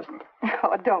unpleasant.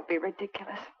 Oh, don't be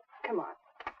ridiculous. Come on.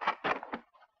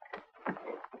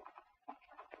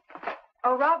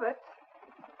 Oh, Robert.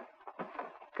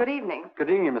 Good evening. Good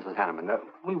evening, Mrs. Hanneman.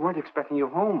 We weren't expecting you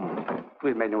home.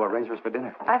 We've made no arrangements for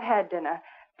dinner. I've had dinner.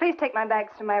 Please take my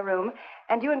bags to my room,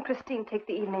 and you and Christine take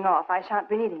the evening off. I shan't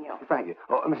be needing you. Thank you.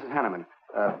 Oh, Mrs. Hanneman,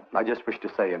 I just wish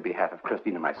to say on behalf of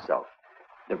Christine and myself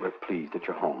that we're pleased that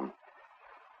you're home,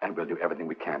 and we'll do everything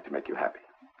we can to make you happy.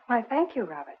 Why, thank you,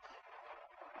 Roberts.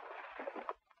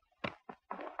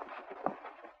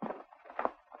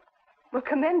 Well,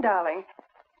 come in, darling.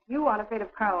 You aren't afraid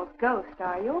of Carl's ghost,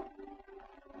 are you?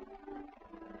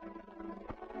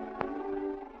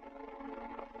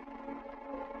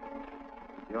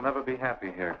 You'll never be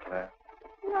happy here, Claire.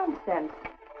 Nonsense.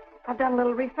 I've done a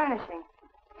little refurnishing.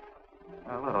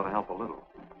 Well, that ought to help a little.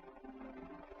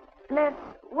 Les,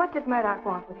 what did Murdoch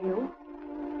want with you?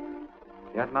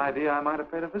 You had an idea I might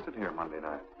have paid a visit here Monday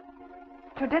night.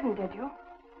 You didn't, did you?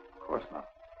 Of course not.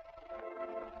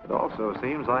 It also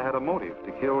seems I had a motive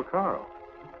to kill Carl.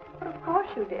 But of course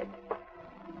you did.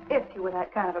 If you were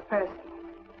that kind of a person.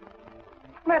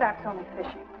 Murdoch's only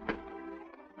fishing.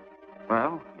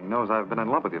 Well, he knows I've been in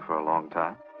love with you for a long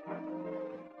time.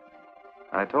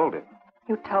 I told him.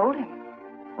 You told him?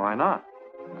 Why not?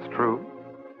 It's true.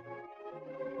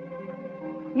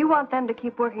 You want them to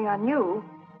keep working on you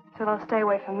so they'll stay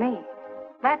away from me.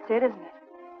 That's it, isn't it?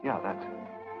 Yeah, that's it.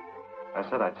 I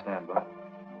said I'd stand by.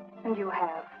 And you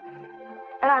have.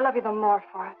 And I love you the more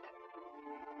for it.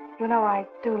 You know I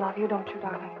do love you, don't you,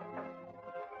 darling?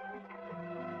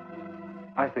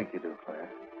 I think you do, Claire.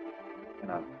 In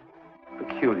a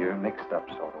peculiar, mixed-up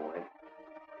sort of way.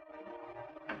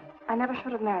 I never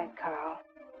should have married Carl.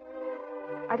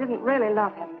 I didn't really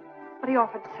love him, but he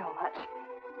offered so much.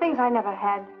 Things I never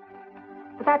had.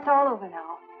 But that's all over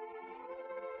now.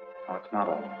 No, it's not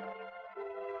all.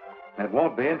 And it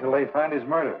won't be until they find his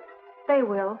murder. They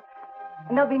will.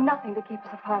 And there'll be nothing to keep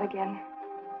us apart again.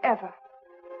 Ever.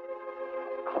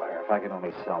 Claire, if I could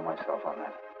only sell myself on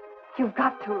that. You've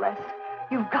got to, Les.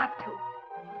 You've got to.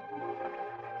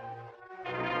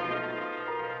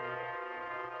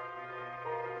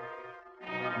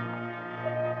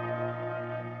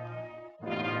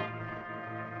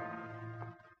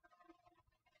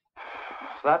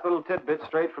 That little tidbit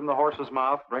straight from the horse's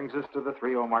mouth brings us to the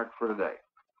 3-0 mark for today.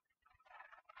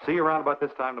 See you around about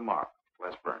this time tomorrow.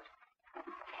 Les Burns.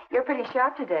 You're pretty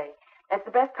sharp today. That's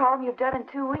the best column you've done in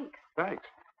 2 weeks. Thanks.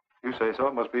 You say so,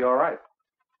 it must be all right.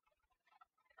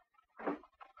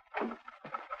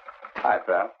 Hi,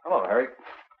 pal. Hello, Harry.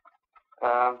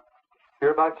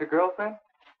 Hear about your girlfriend?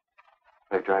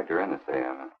 They dragged her in this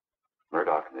AM.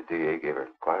 Murdoch and the DA gave her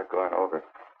quite a going over.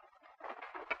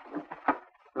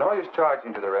 No use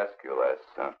charging to the rescue,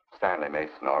 Les. Stanley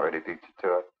Mason already beat you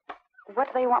to it. What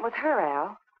do they want with her,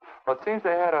 Al? Well, it seems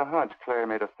they had a hunch Claire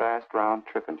made a fast round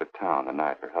trip into town the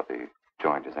night her hubby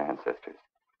joined his ancestors.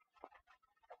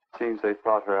 Seems they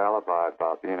thought her alibi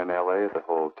about being in L.A. the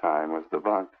whole time was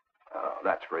debunked. Oh,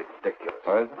 that's ridiculous.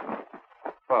 Oh, is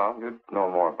it? Well, you'd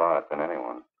know more about it than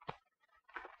anyone.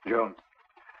 Jones,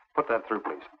 put that through,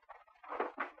 please.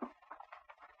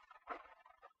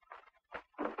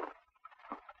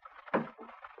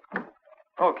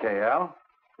 Okay, Al.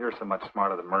 You're so much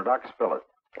smarter than Murdoch. Spill it.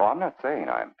 Oh, I'm not saying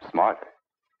I'm smarter.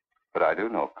 But I do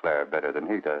know Claire better than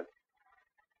he does.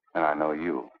 And I know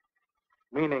you.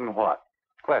 Meaning what?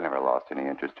 Claire never lost any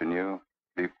interest in you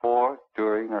before,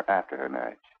 during, or after her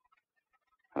marriage.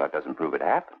 And that doesn't prove it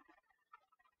happened.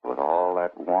 With all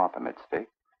that wampum at stake,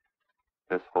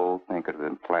 this whole thing could have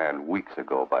been planned weeks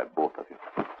ago by both of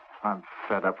you. I'm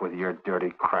fed up with your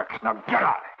dirty cracks. Now get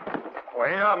out!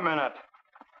 Wait a minute.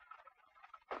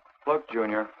 Look,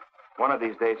 Junior, one of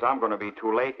these days I'm going to be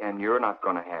too late, and you're not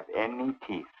going to have any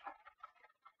teeth.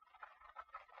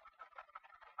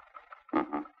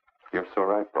 Mm-hmm. You're so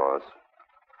right, boss.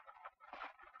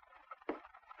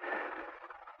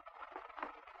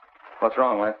 What's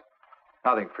wrong, Les?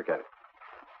 Nothing. Forget it.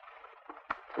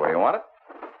 That's the way you want it?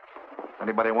 If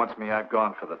anybody wants me, I've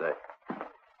gone for the day.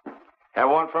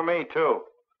 Have one for me, too.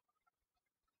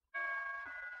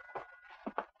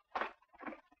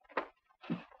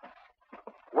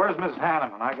 Where's Miss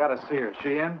Hanneman? I gotta see her. Is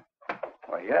she in?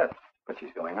 Why, yes, but she's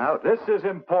going out. This is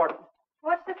important.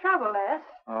 What's the trouble, Les?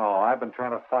 Oh, I've been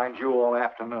trying to find you all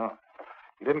afternoon.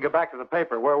 You didn't get back to the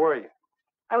paper. Where were you?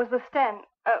 I was with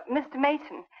Mr.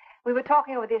 Mason. We were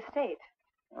talking over the estate.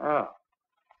 Oh.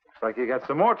 Looks like you got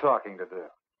some more talking to do.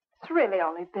 It's really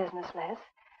only business, Les.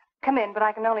 Come in, but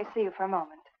I can only see you for a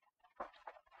moment.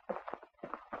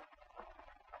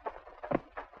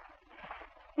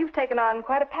 You've taken on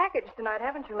quite a package tonight,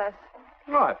 haven't you, Les?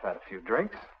 Oh, I've had a few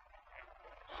drinks.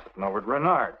 Sitting over at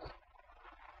Renard's.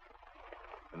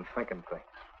 Been thinking things.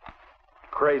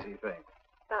 Crazy things.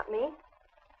 About me?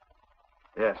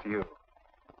 Yes, you.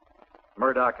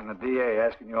 Murdoch and the DA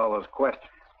asking you all those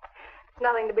questions. It's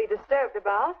nothing to be disturbed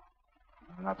about.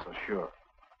 I'm not so sure.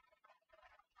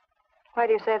 Why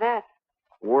do you say that?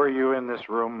 Were you in this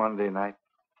room Monday night?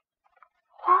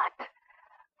 What?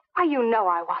 Why, you know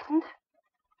I wasn't.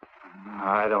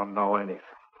 I don't know anything.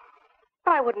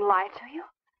 But I wouldn't lie to you.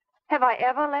 Have I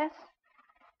ever, Les?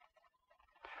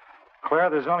 Claire,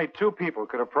 there's only 2 people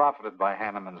could have profited by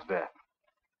Hanneman's death.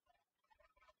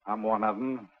 I'm one of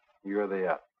them. You're the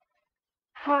other.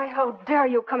 Why, how dare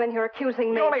you come in here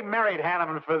accusing me? You only married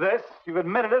Hanneman for this. You've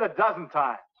admitted it a dozen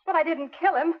times. But I didn't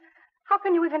kill him. How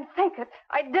can you even think it?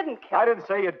 I didn't kill him. I didn't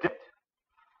say you did.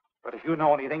 But if you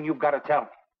know anything, you've got to tell me.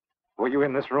 Were you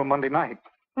in this room Monday night?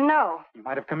 No. You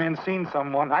might have come in, seen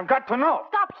someone. I've got to know.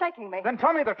 Stop shaking me. Then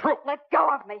tell me the truth. Let go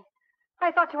of me.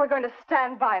 I thought you were going to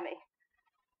stand by me.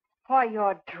 Why,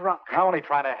 you're drunk. I'm only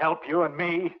trying to help you and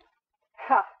me.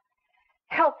 Ha!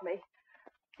 Help me.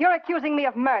 You're accusing me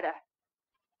of murder.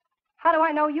 How do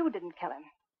I know you didn't kill him?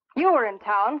 You were in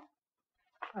town.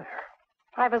 Claire.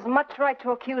 I've as much right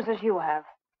to accuse as you have.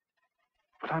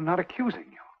 But I'm not accusing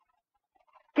you.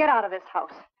 Get out of this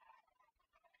house.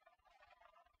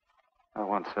 I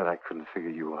once said I couldn't figure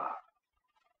you out.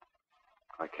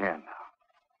 I can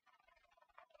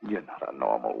now. You're not a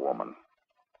normal woman.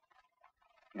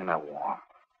 You're not warm.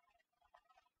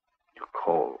 You're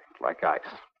cold, like ice.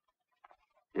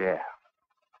 Yeah,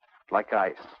 like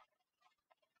ice.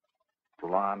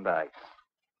 Blonde ice.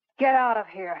 Get out of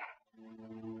here.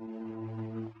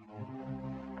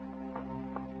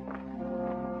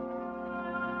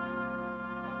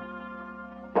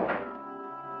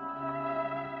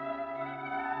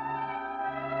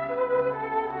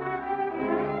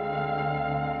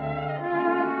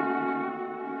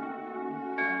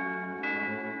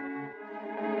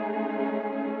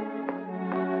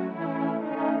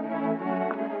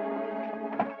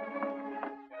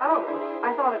 Oh,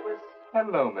 I thought it was...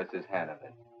 Hello, Mrs.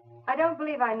 Hanneman. I don't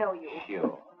believe I know you.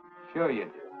 Sure. Sure you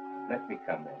do. Let me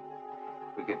come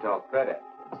in. We can talk better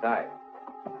inside.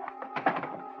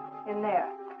 In there.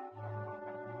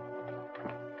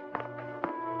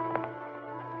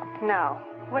 Now,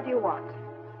 what do you want?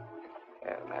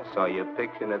 Well, I saw your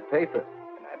picture in the paper,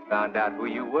 and I found out who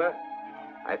you were.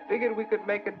 I figured we could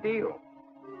make a deal.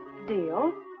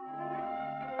 Deal?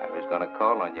 I was going to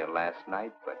call on you last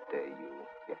night, but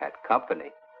you had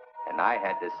company, and I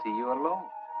had to see you alone.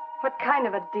 What kind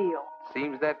of a deal?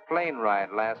 Seems that plane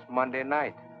ride last Monday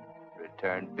night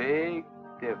returned big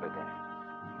dividends.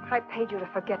 I paid you to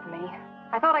forget me.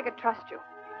 I thought I could trust you.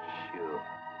 Sure.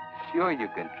 Sure you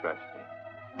can trust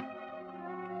me.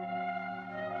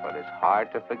 But it's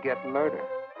hard to forget murder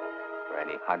for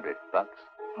any $100.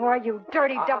 Why, you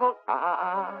dirty double...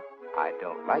 I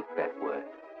don't like that word.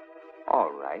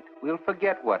 All right, we'll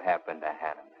forget what happened to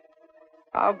Hanneman.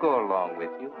 I'll go along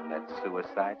with you on that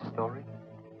suicide story.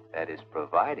 That is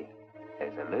providing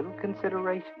there's a little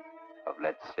consideration of,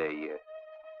 let's say,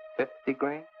 50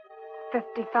 grand.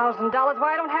 $50,000?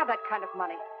 Why, I don't have that kind of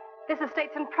money. This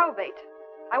estate's in probate.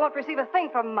 I won't receive a thing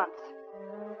for months.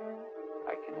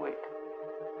 I can wait.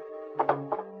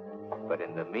 But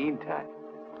in the meantime,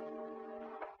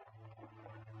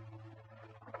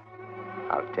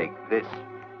 I'll take this.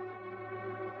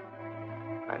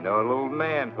 I know a little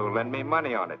man who'll lend me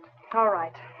money on it. All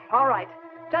right. All right.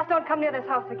 Just don't come near this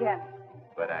house again.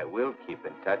 But I will keep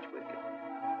in touch with you.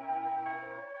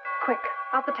 Quick,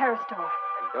 out the terrace door.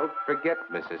 And don't forget,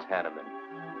 Mrs. Hanneman,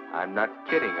 I'm not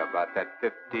kidding about that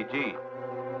 50G.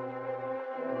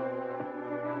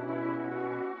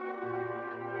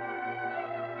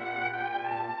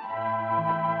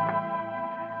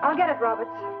 I'll get it,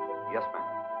 Roberts. Yes, ma'am.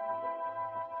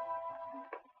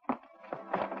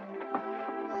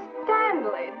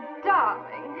 Stanley,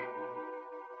 darling.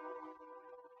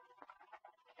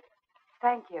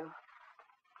 Thank you.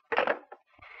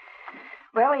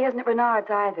 Well, he isn't at Bernard's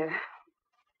either.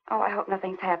 Oh, I hope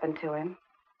nothing's happened to him.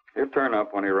 He'll turn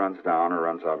up when he runs down or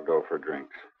runs out to go for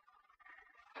drinks.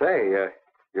 Say,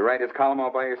 you write his column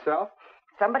all by yourself?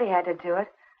 Somebody had to do it.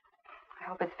 I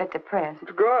hope it's fit to print.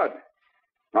 It's good.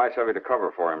 Nice of you to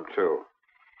cover for him, too.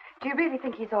 Do you really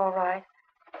think he's all right?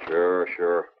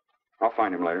 Sure. I'll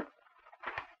find him later.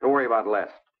 Don't worry about Les.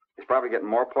 He's probably getting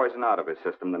more poison out of his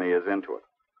system than he is into it.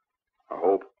 I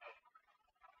hope.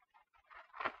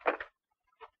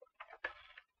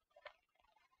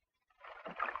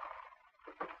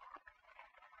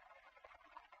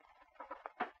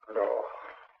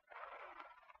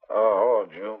 Oh,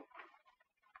 June.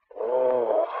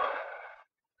 Oh.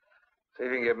 See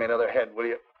if you can give me another head, will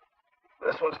you?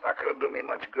 This one's not going to do me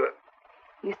much good.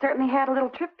 You certainly had a little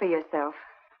trip for yourself.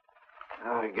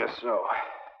 I guess so.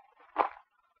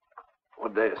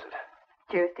 What day is it?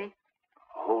 Tuesday.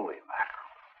 Holy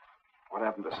mackerel. What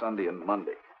happened to Sunday and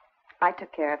Monday? I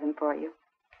took care of them for you.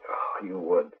 Oh, you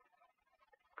would.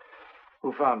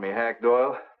 Who found me, Hack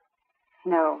Doyle?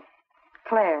 No.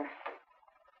 Claire.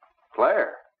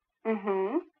 Claire?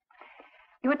 Mm-hmm.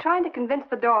 You were trying to convince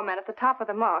the doorman at the top of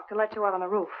the mark to let you out on the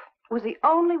roof. It was the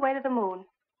only way to the moon.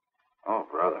 Oh,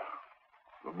 brother.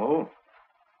 The moon?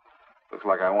 Looks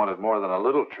like I wanted more than a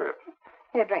little trip.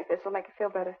 Here, drink this. It'll make you feel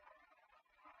better.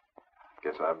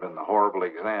 Guess I've been the horrible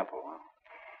example, huh?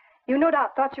 You no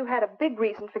doubt thought you had a big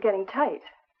reason for getting tight.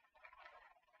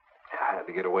 I had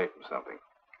to get away from something.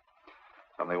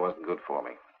 Something wasn't good for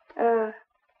me.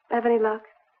 Have any luck?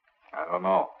 I don't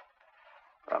know.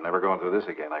 I'm never going through this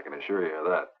again, I can assure you of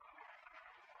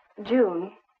that.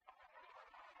 June.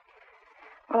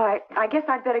 Well, I guess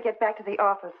I'd better get back to the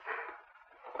office.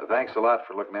 Thanks a lot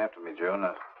for looking after me, June.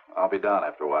 I'll be down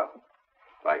after a while,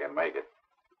 if I can make it.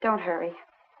 Don't hurry.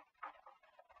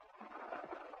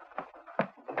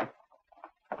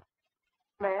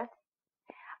 Beth,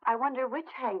 I wonder which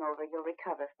hangover you'll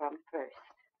recover from first.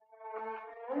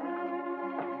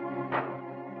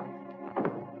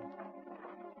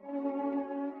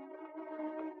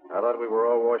 I thought we were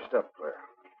all washed up, Claire.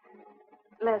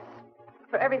 Les,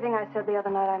 for everything I said the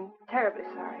other night, I'm terribly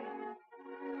sorry.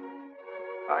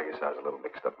 I guess I was a little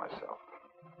mixed up myself.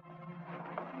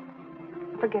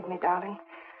 Forgive me, darling.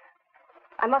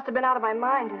 I must have been out of my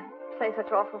mind to say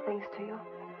such awful things to you.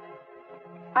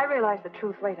 I realized the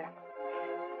truth later.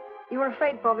 You were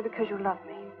afraid for me because you loved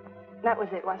me. That was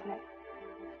it, wasn't it?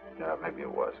 Yeah, maybe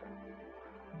it was.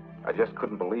 I just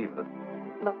couldn't believe that.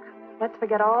 Look, let's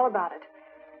forget all about it.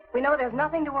 We know there's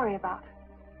nothing to worry about.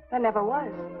 There never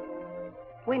was.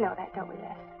 We know that, don't we,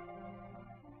 Les?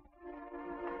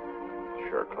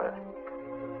 Sure, Claire.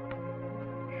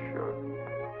 Sure.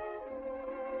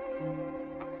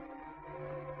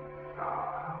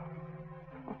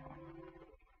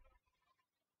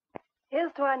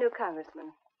 Here's to our new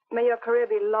congressman. May your career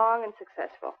be long and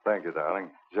successful. Thank you, darling.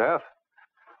 Jeff,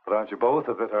 but aren't you both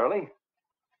a bit early?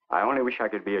 I only wish I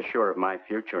could be as sure of my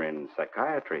future in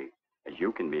psychiatry as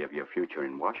you can be of your future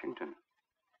in Washington.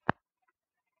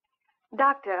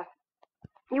 Doctor,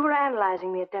 you were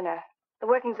analyzing me at dinner, the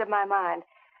workings of my mind.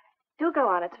 Do go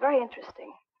on. It's very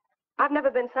interesting. I've never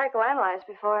been psychoanalyzed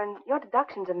before, and your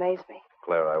deductions amaze me.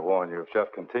 Claire, I warn you, if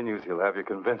Jeff continues, he'll have you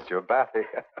convinced you're batty.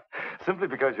 Simply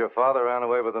because your father ran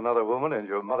away with another woman and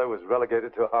your mother was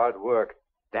relegated to hard work.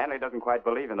 Stanley doesn't quite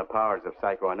believe in the powers of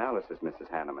psychoanalysis,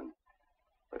 Mrs. Hanneman.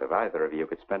 But if either of you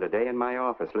could spend a day in my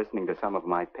office listening to some of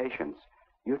my patients,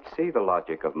 you'd see the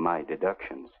logic of my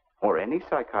deductions. Or any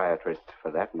psychiatrist's,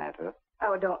 for that matter.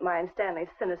 Oh, don't mind Stanley's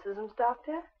cynicisms,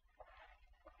 Doctor.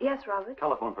 Yes, Robert?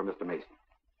 Telephone for Mr. Mason.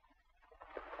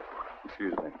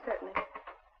 Excuse me. Certainly.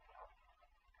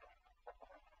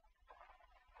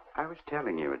 I was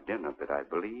telling you at dinner that I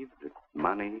believed that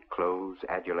money, clothes,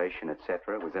 adulation,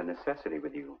 etc. was a necessity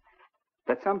with you.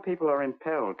 That some people are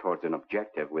impelled towards an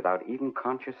objective without even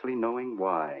consciously knowing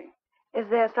why. Is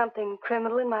there something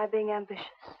criminal in my being ambitious?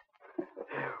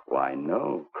 Why,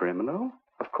 no. Criminal?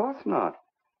 Of course not.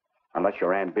 Unless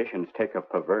your ambitions take a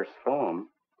perverse form.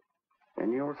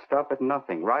 Then you'll stop at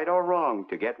nothing, right or wrong,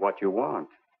 to get what you want.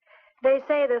 They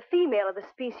say the female of the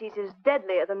species is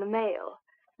deadlier than the male.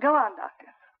 Go on, Doctor.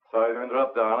 Sorry to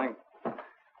interrupt, darling. This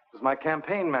is my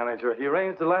campaign manager. He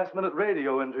arranged a last-minute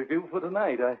radio interview for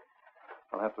tonight.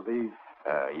 I'll have to leave.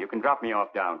 You can drop me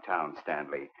off downtown,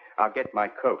 Stanley. I'll get my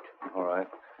coat. All right.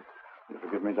 You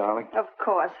forgive me, darling? Of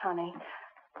course, honey.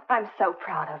 I'm so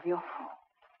proud of you.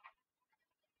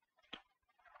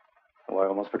 Oh, I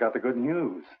almost forgot the good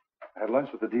news. I had lunch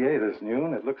with the DA this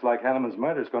noon. It looks like Hanneman's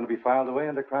murder is going to be filed away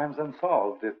under crimes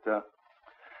unsolved. It's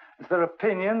their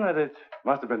opinion that it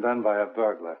must have been done by a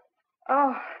burglar.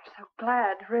 Oh, I'm so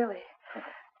glad, really.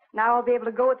 Now I'll be able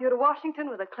to go with you to Washington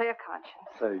with a clear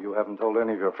conscience. Say, you haven't told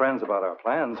any of your friends about our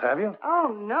plans, have you?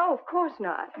 Oh, no, of course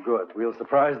not. Good. We'll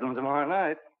surprise them tomorrow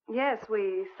night. Yes,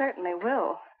 we certainly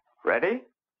will. Ready?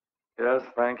 Yes,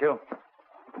 thank you.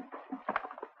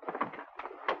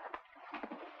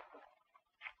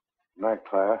 Good night,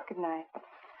 Claire. Good night.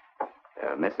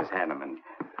 Mrs. Hanneman,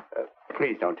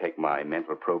 please don't take my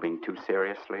mental probing too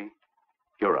seriously.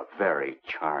 You're a very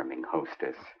charming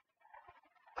hostess.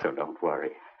 So don't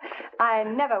worry. I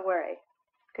never worry.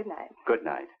 Good night. Good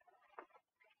night.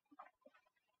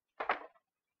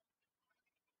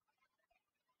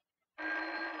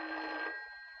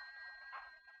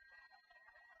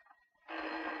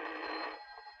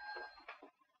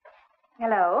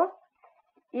 Hello?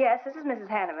 Yes, this is Mrs.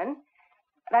 Hanneman.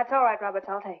 That's all right, Roberts.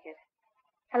 I'll take it.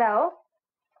 Hello?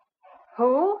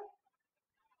 Who?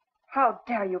 How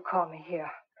dare you call me here?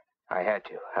 I had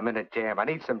to. I'm in a jam. I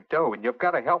need some dough, and you've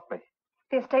got to help me.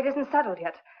 The estate isn't settled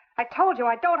yet. I told you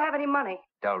I don't have any money.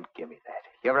 Don't give me that.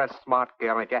 You're a smart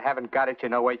girl, and if you haven't got it, you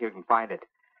know where you can find it.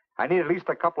 I need at least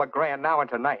a couple of grand now and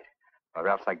tonight, or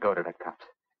else I go to the cops.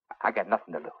 I got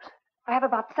nothing to lose. I have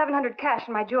about $700 cash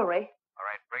in my jewelry. All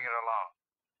right, bring it along.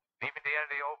 Meet me at the end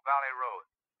of the Old Valley Road.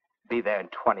 Be there in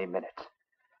 20 minutes.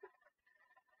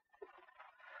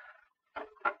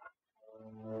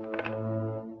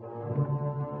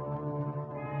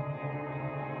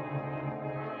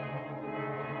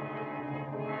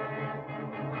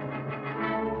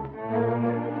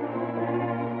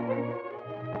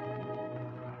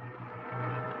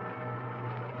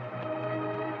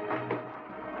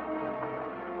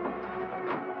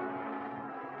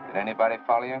 Did anybody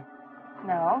follow you?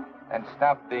 No, Then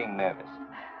stop being nervous.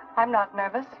 I'm not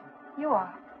nervous. You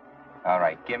are. All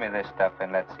right, give me this stuff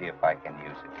and let's see if I can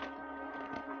use it.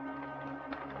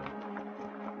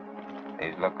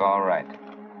 These look all right.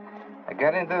 I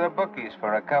got into the bookies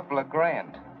for a couple of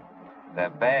grand. They're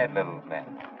bad little men.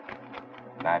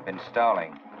 And I've been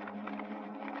stalling.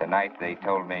 Tonight they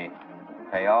told me,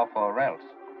 pay off or else.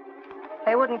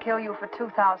 They wouldn't kill you for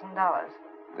 $2,000.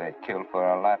 They'd kill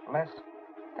for a lot less.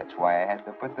 That's why I had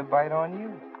to put the bite on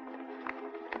you.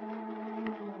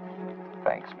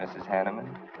 Thanks, Mrs. Hanneman.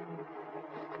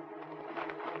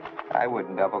 I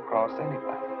wouldn't double-cross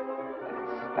anybody.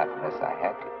 Not unless I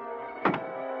had to.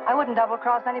 I wouldn't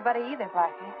double-cross anybody either,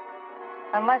 Blackie.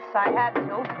 Unless I had to.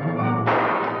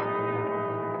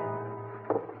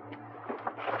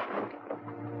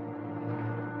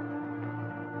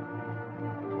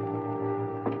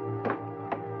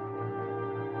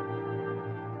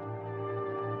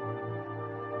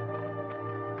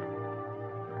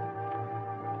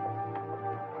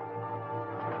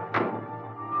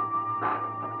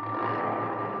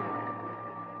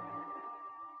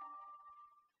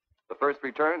 The first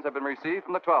returns have been received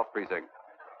from the 12th precinct.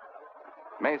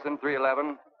 Mason,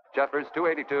 311, Jeffers,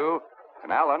 282,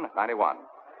 and Allen, 91.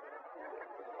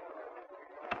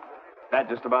 That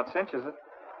just about cinches it.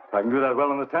 If I can do that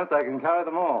well in the 10th, I can carry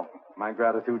them all. My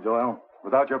gratitude, Doyle.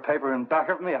 Without your paper in back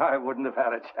of me, I wouldn't have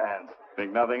had a chance.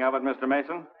 Think nothing of it, Mr.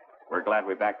 Mason? We're glad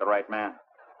we backed the right man.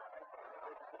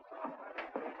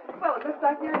 Well, it looks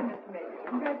like you're in, Mr. Mason.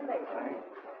 Congratulations.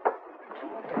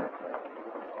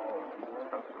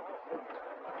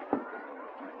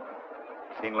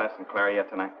 Seen Les and Claire yet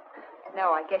tonight?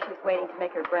 No, I guess she's waiting to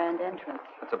make her grand entrance.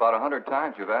 That's about 100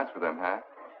 times you've asked for them, Hack.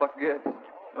 What gives?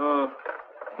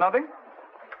 Nothing?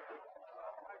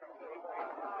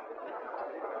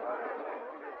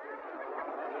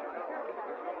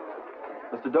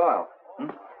 Mr. Doyle,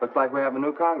 looks like we have a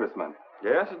new congressman.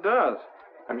 Yes, it does.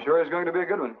 I'm sure he's going to be a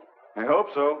good one. I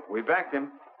hope so. We backed him.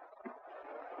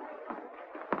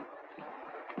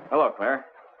 Hello, Claire.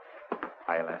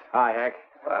 Hi, Les. Hi, Hack.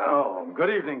 Oh, good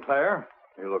evening, Claire.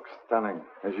 You look stunning,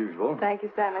 as usual. Thank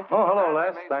you, Stanley. Oh, hello,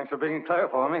 Les. Thanks for being Claire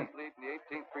for me. Lead in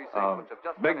the 18th precinct, which have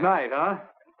just Big come in. night, huh?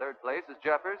 In third place is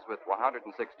Jeffers with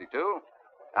 162,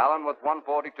 Allen with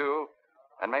 142,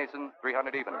 and Mason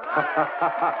 300 even.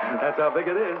 That's how big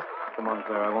it is. Come on,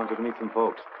 Claire. I want you to meet some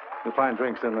folks. You'll find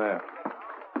drinks in there.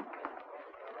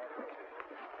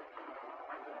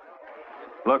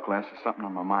 Look, Les, there's something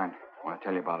on my mind. I want to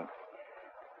tell you about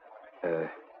it.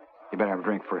 You better have a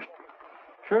drink first.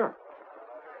 Sure.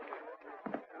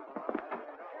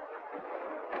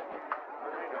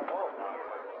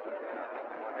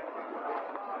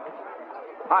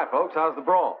 Hi, folks. How's the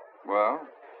brawl? Well,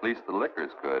 at least the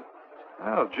liquor's good.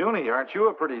 Well, Junie, aren't you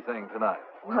a pretty thing tonight?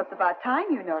 Well, it's about time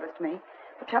you noticed me.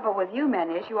 The trouble with you men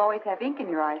is you always have ink in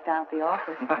your eyes down at the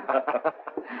office.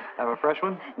 Have a fresh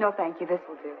one? No, thank you. This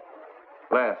will do.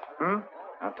 Les.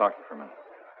 I'll talk to you for a minute.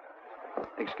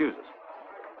 Excuse us.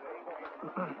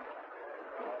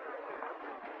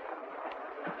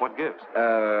 What gives?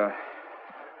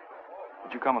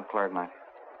 Did you come with Claire tonight?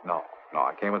 No,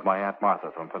 I came with my Aunt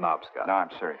Martha from Penobscot. No, I'm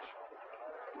serious.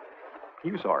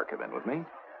 You saw her come in with me.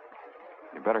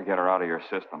 You better get her out of your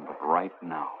system, but right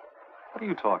now. What are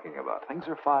you talking about? Things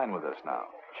are fine with us now.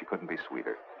 She couldn't be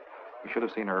sweeter. You should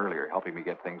have seen her earlier, helping me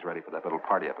get things ready for that little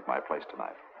party up at my place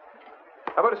tonight.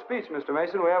 How about a speech, Mr.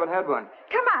 Mason? We haven't had one.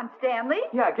 Come on, Stanley.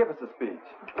 Yeah, give us a speech.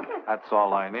 That's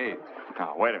all I need.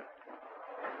 Now, wait a minute.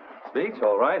 Speech,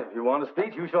 all right. If you want a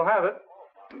speech, you shall have it.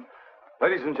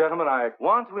 Ladies and gentlemen, I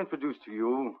want to introduce to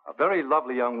you a very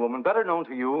lovely young woman, better known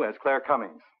to you as Claire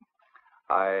Cummings.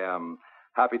 I am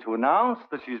happy to announce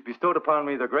that she's bestowed upon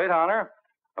me the great honor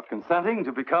of consenting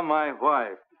to become my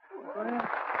wife.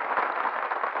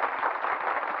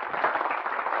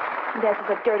 This is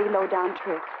a dirty, low-down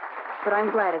trick, but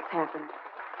I'm glad it's happened.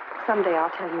 Someday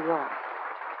I'll tell you why.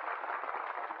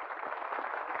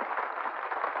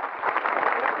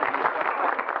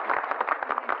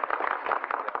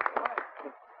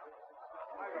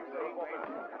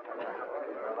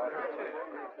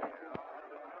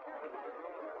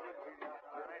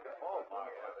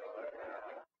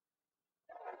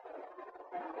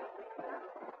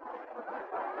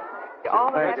 All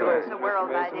the Thank you, happiness in the Mr.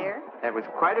 world, my Mason. dear. That was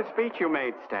quite a speech you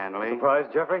made, Stanley.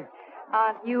 Surprised, Jeffrey?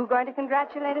 Aren't you going to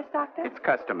congratulate us, Doctor? It's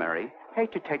customary.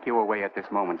 Hate to take you away at this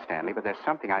moment, Stanley, but there's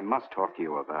something I must talk to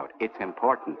you about. It's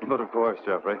important. But of course,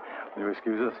 Jeffrey. Will you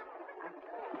excuse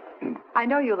us? I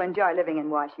know you'll enjoy living in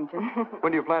Washington.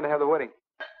 When do you plan to have the wedding?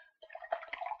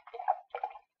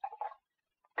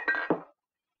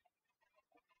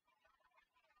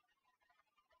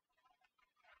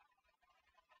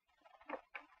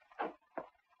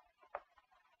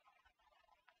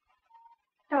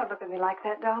 look at me like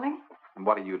that, darling. And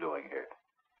what are you doing here?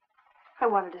 I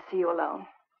wanted to see you alone.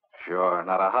 Sure,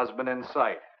 not a husband in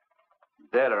sight.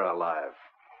 Dead or alive.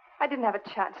 I didn't have a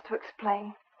chance to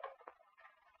explain.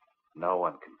 No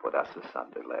one can put us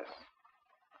asunder, Les.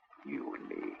 You and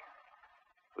me.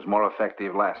 It was more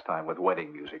effective last time with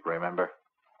wedding music, remember?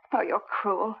 Oh, you're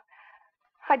cruel.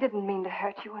 I didn't mean to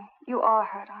hurt you, and you are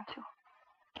hurt, aren't you?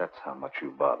 That's how much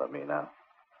you bother me now.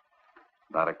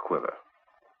 Not a quiver.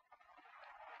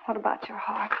 What about your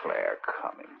heart? Claire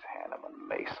Cummings, Hanneman,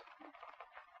 Mason.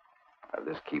 If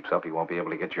this keeps up, you won't be able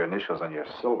to get your initials on your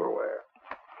silverware.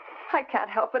 I can't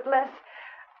help it, Les.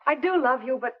 I do love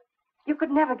you, but you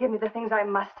could never give me the things I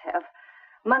must have.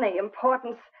 Money,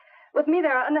 importance. With me,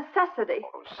 they're a necessity.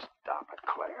 Oh, stop it,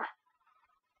 Claire.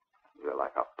 You're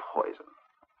like a poison.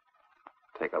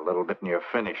 Take a little bit and you're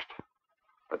finished.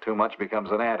 But too much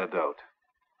becomes an antidote.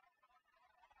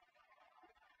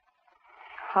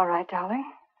 All right,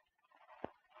 darling.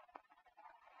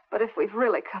 But if we've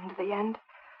really come to the end...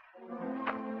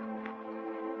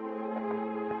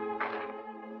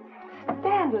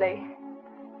 Stanley.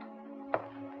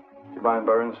 Do you mind,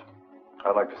 Burns?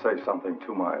 I'd like to say something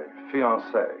to my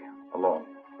fiancée alone.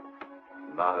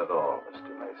 Not at all,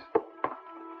 Mr. Mason.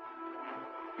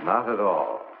 Not at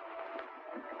all.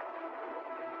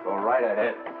 Go right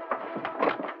ahead.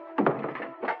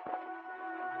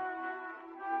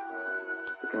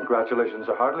 The congratulations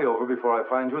are hardly over before I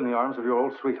find you in the arms of your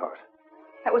old sweetheart.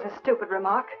 That was a stupid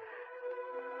remark.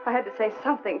 I had to say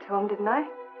something to him, didn't I?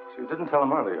 So you didn't tell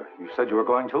him earlier. You said you were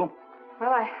going to?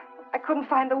 Well, I couldn't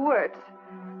find the words.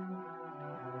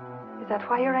 Is that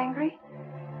why you're angry?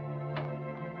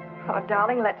 Oh,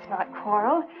 darling, let's not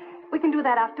quarrel. We can do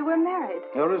that after we're married.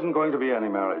 There isn't going to be any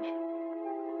marriage.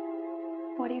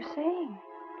 What are you saying?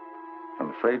 I'm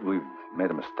afraid we've made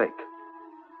a mistake.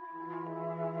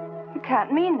 You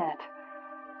can't mean that.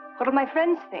 What'll my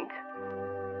friends think?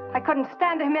 I couldn't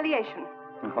stand the humiliation.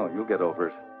 Oh, you'll get over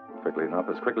it. Quickly enough,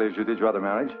 as quickly as you did your other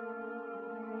marriage.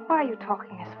 Why are you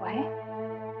talking this way?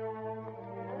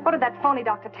 What did that phony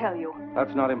doctor tell you?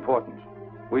 That's not important.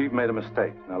 We've made a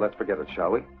mistake. Now let's forget it,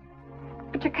 shall we?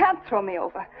 But you can't throw me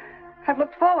over. I've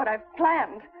looked forward. I've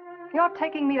planned. You're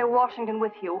taking me to Washington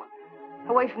with you.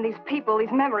 Away from these people,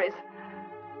 these memories.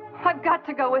 I've got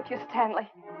to go with you, Stanley.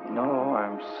 No,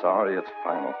 I'm sorry. It's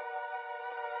final.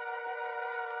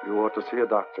 You ought to see a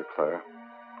doctor, Claire.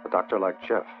 A doctor like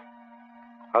Jeff.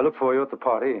 I looked for you at the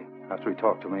party after he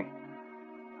talked to me.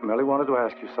 I merely wanted to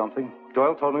ask you something.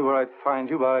 Doyle told me where I'd find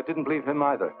you, but I didn't believe him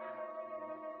either.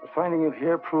 But finding you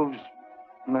here proves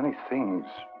many things.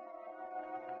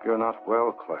 You're not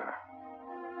well, Claire.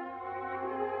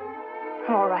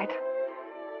 All right.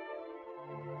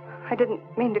 I didn't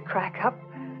mean to crack up.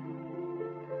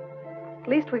 At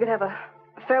least we could have a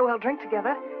farewell drink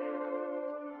together.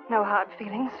 No hard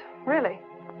feelings, really.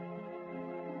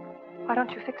 Why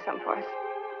don't you fix some for us?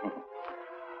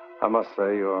 I must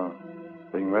say you're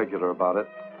being regular about it.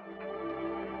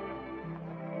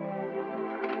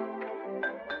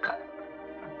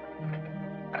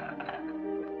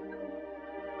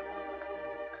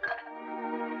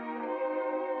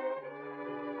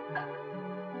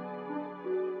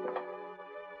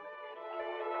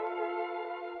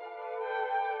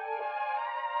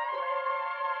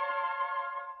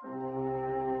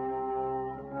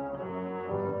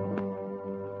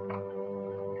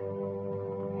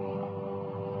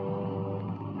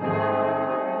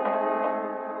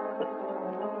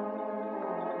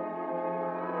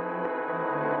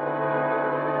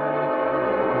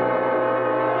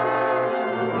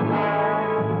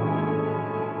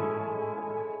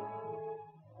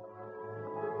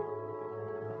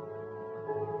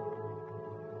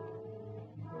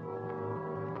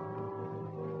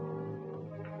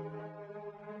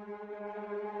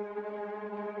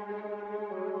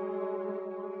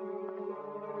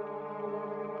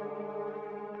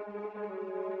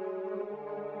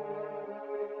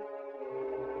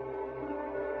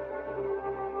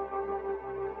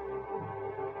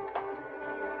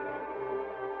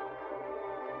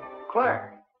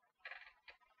 Claire.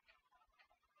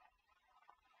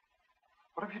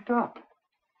 What have you done?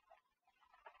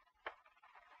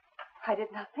 I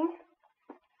did nothing.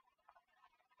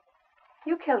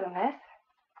 You killed him, Les.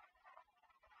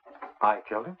 I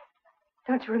killed him?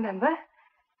 Don't you remember?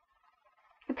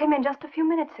 You came in just a few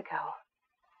minutes ago.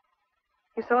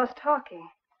 You saw us talking.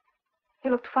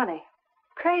 You looked funny.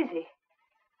 Crazy.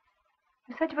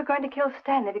 You said you were going to kill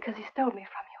Stanley because he stole me from you.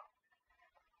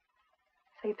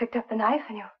 So you picked up the knife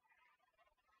and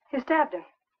you stabbed him.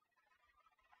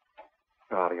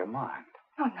 You're out of your mind.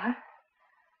 No, I'm not.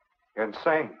 You're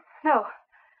insane. No.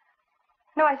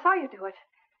 No, I saw you do it.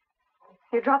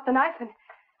 You dropped the knife and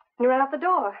you ran out the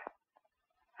door.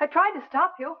 I tried to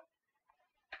stop you.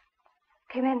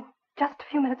 Came in just a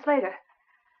few minutes later.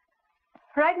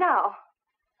 Right now.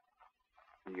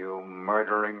 You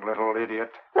murdering little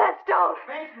idiot. Les, don't!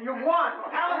 Mason, you won.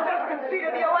 Alan just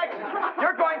conceded the election.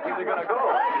 You're going to... You're going to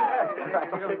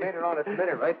go. You made it on its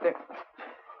minute right there.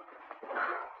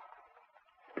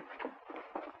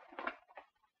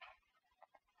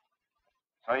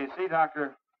 So you see,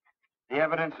 Doctor, the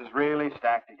evidence is really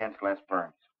stacked against Les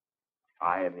Burns.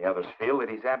 I and the others feel that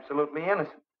he's absolutely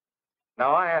innocent.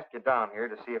 Now, I asked you down here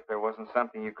to see if there wasn't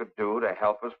something you could do to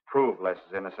help us prove Les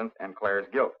is innocent and Claire's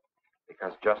guilt.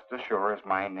 Because just as sure as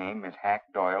my name is Hack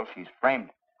Doyle, she's framed.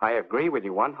 I agree with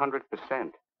you 100%.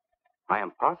 I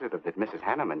am positive that Mrs.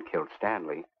 Hanneman killed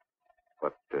Stanley.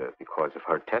 But because of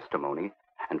her testimony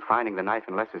and finding the knife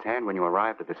in Les's hand when you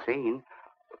arrived at the scene,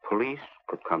 the police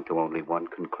could come to only one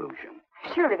conclusion.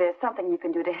 Surely there's something you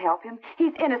can do to help him.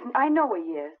 He's innocent. I know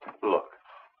he is. Look,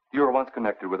 you were once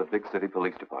connected with a big city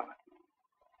police department.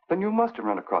 Then you must have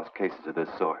run across cases of this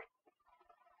sort.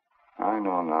 I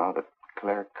know now that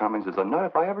Claire Cummings is a nut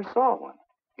if I ever saw one.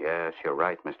 Yes, you're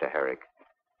right, Mr. Herrick.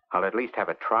 I'll at least have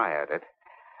a try at it.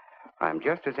 I'm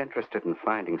just as interested in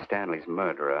finding Stanley's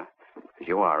murderer as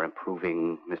you are in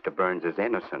proving Mr. Burns'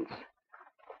 innocence.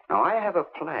 Now, I have a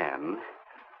plan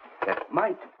that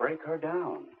might break her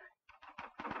down.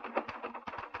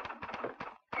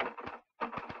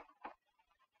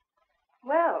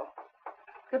 Well,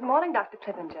 good morning, Dr.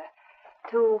 Clippinger.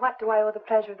 To what do I owe the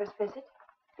pleasure of this visit?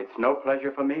 It's no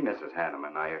pleasure for me, Mrs.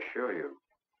 Hanneman, I assure you.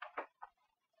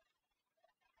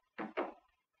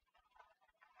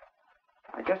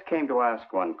 I just came to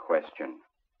ask one question.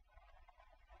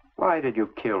 Why did you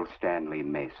kill Stanley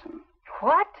Mason?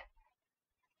 What?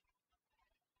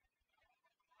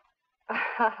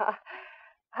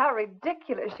 How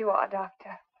ridiculous you are,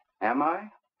 Doctor. Am I?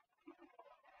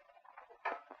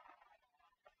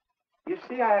 You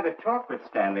see, I had a talk with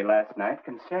Stanley last night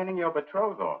concerning your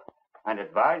betrothal and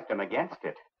advised him against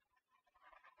it.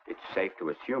 It's safe to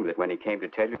assume that when he came to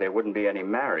tell you there wouldn't be any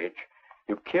marriage,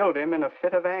 you killed him in a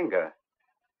fit of anger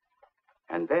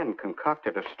and then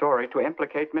concocted a story to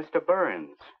implicate Mr.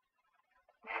 Burns.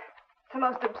 It's the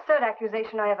most absurd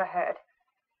accusation I ever heard.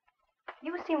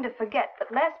 You seem to forget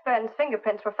that Les Burns'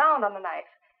 fingerprints were found on the knife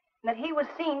and that he was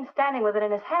seen standing with it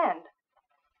in his hand.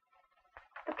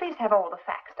 But please have all the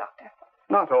facts, Doctor.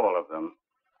 Not all of them.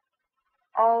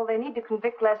 All they need to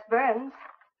convict Les Burns.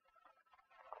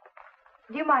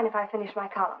 Do you mind if I finish my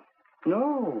column?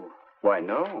 No. Why,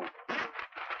 no.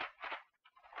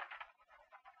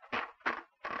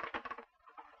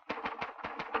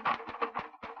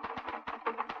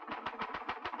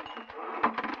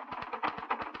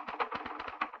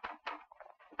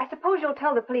 I suppose you'll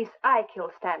tell the police I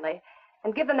killed Stanley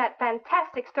and give them that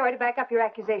fantastic story to back up your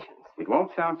accusations. It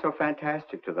won't sound so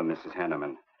fantastic to them, Mrs.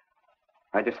 Hanneman.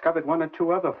 I discovered one or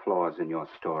two other flaws in your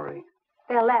story.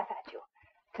 They'll laugh at you.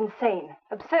 It's insane.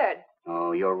 Absurd.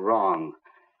 Oh, you're wrong.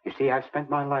 You see, I've spent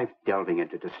my life delving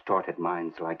into distorted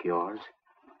minds like yours.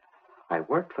 I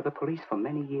worked for the police for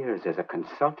many years as a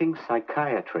consulting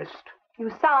psychiatrist. You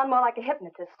sound more like a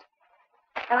hypnotist.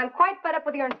 And I'm quite fed up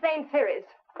with your insane theories.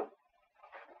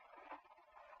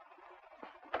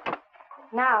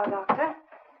 Now, Doctor.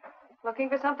 Looking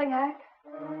for something, Hack?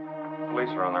 Police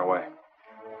are on their way.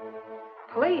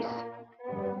 Police?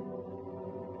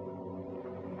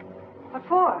 What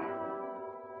for?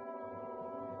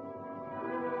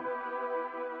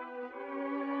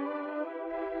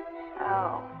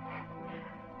 Oh.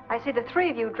 I see the three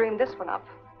of you dreamed this one up.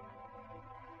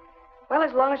 Well,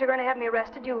 as long as you're going to have me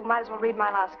arrested, you might as well read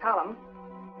my last column.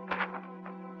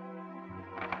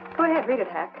 Go ahead, read it,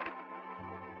 Hack.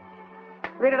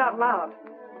 Read it out loud.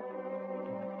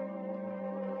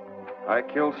 I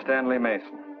killed Stanley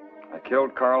Mason. I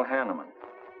killed Carl Hanneman.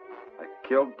 I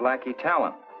killed Blackie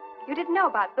Talon. You didn't know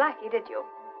about Blackie, did you?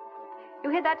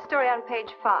 You hid that story on page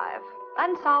 5.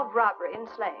 Unsolved robbery and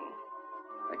slaying.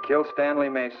 I killed Stanley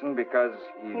Mason because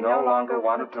he no longer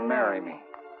wanted to marry me.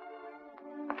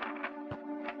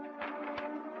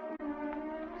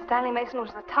 Stanley Mason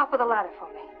was the top of the ladder for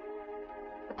me.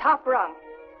 The top rung.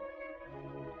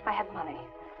 I had money.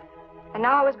 And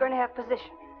now I was going to have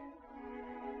position.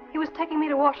 He was taking me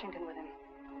to Washington with him.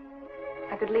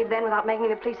 I could leave then without making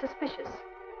the police suspicious.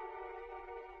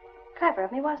 Clever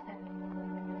of me, wasn't it?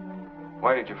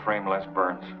 Why did you frame Les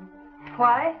Burns?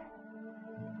 Why?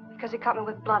 Because he caught me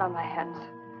with blood on my hands.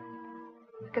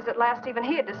 Because at last even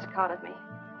he had discarded me.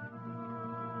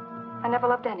 I never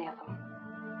loved any of them.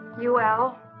 You,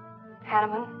 Al,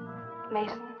 Hanneman,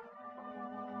 Mason.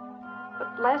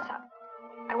 But Les,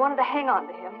 I wanted to hang on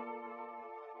to him.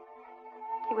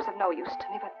 He was of no use to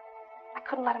me, but I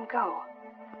couldn't let him go.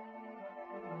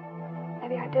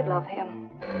 Maybe I did love him.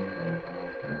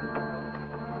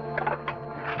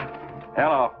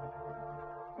 Hello.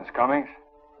 Miss Cummings?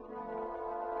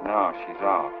 No, she's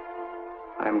off.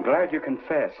 I'm glad you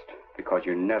confessed, because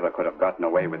you never could have gotten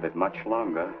away with it much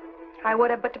longer. I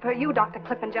would have, but for you, Dr.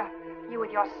 Clippinger. You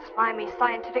with your slimy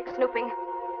scientific snooping.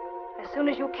 As soon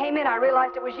as you came in, I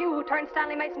realized it was you who turned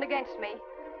Stanley Mason against me.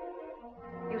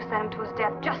 You sent him to his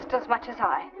death just as much as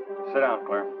I. Sit down,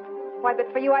 Claire. Why,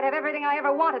 but for you, I'd have everything I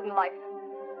ever wanted in life.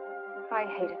 I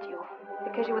hated you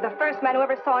because you were the first man who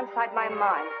ever saw inside my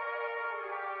mind.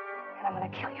 And I'm going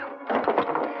to kill you.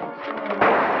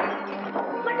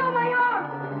 Let go of my arm!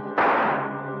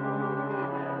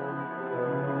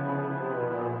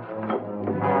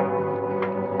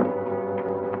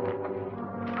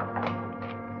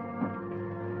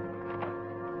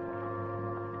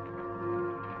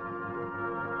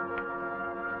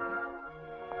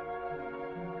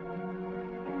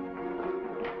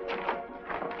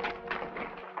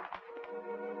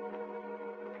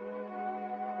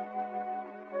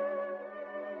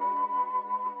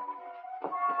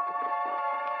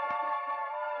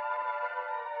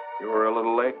 You were a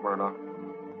little late, Murdoch.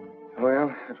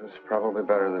 Well, it was probably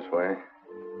better this way.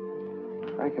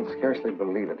 I can scarcely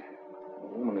believe it.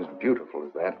 A woman as beautiful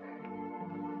as that.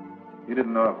 You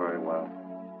didn't know her very well.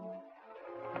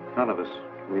 None of us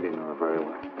really know her very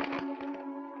well.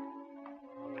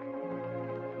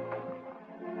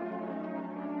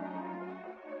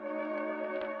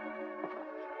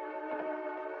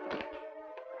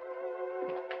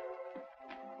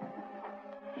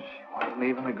 She wasn't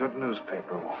even a good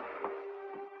newspaper woman.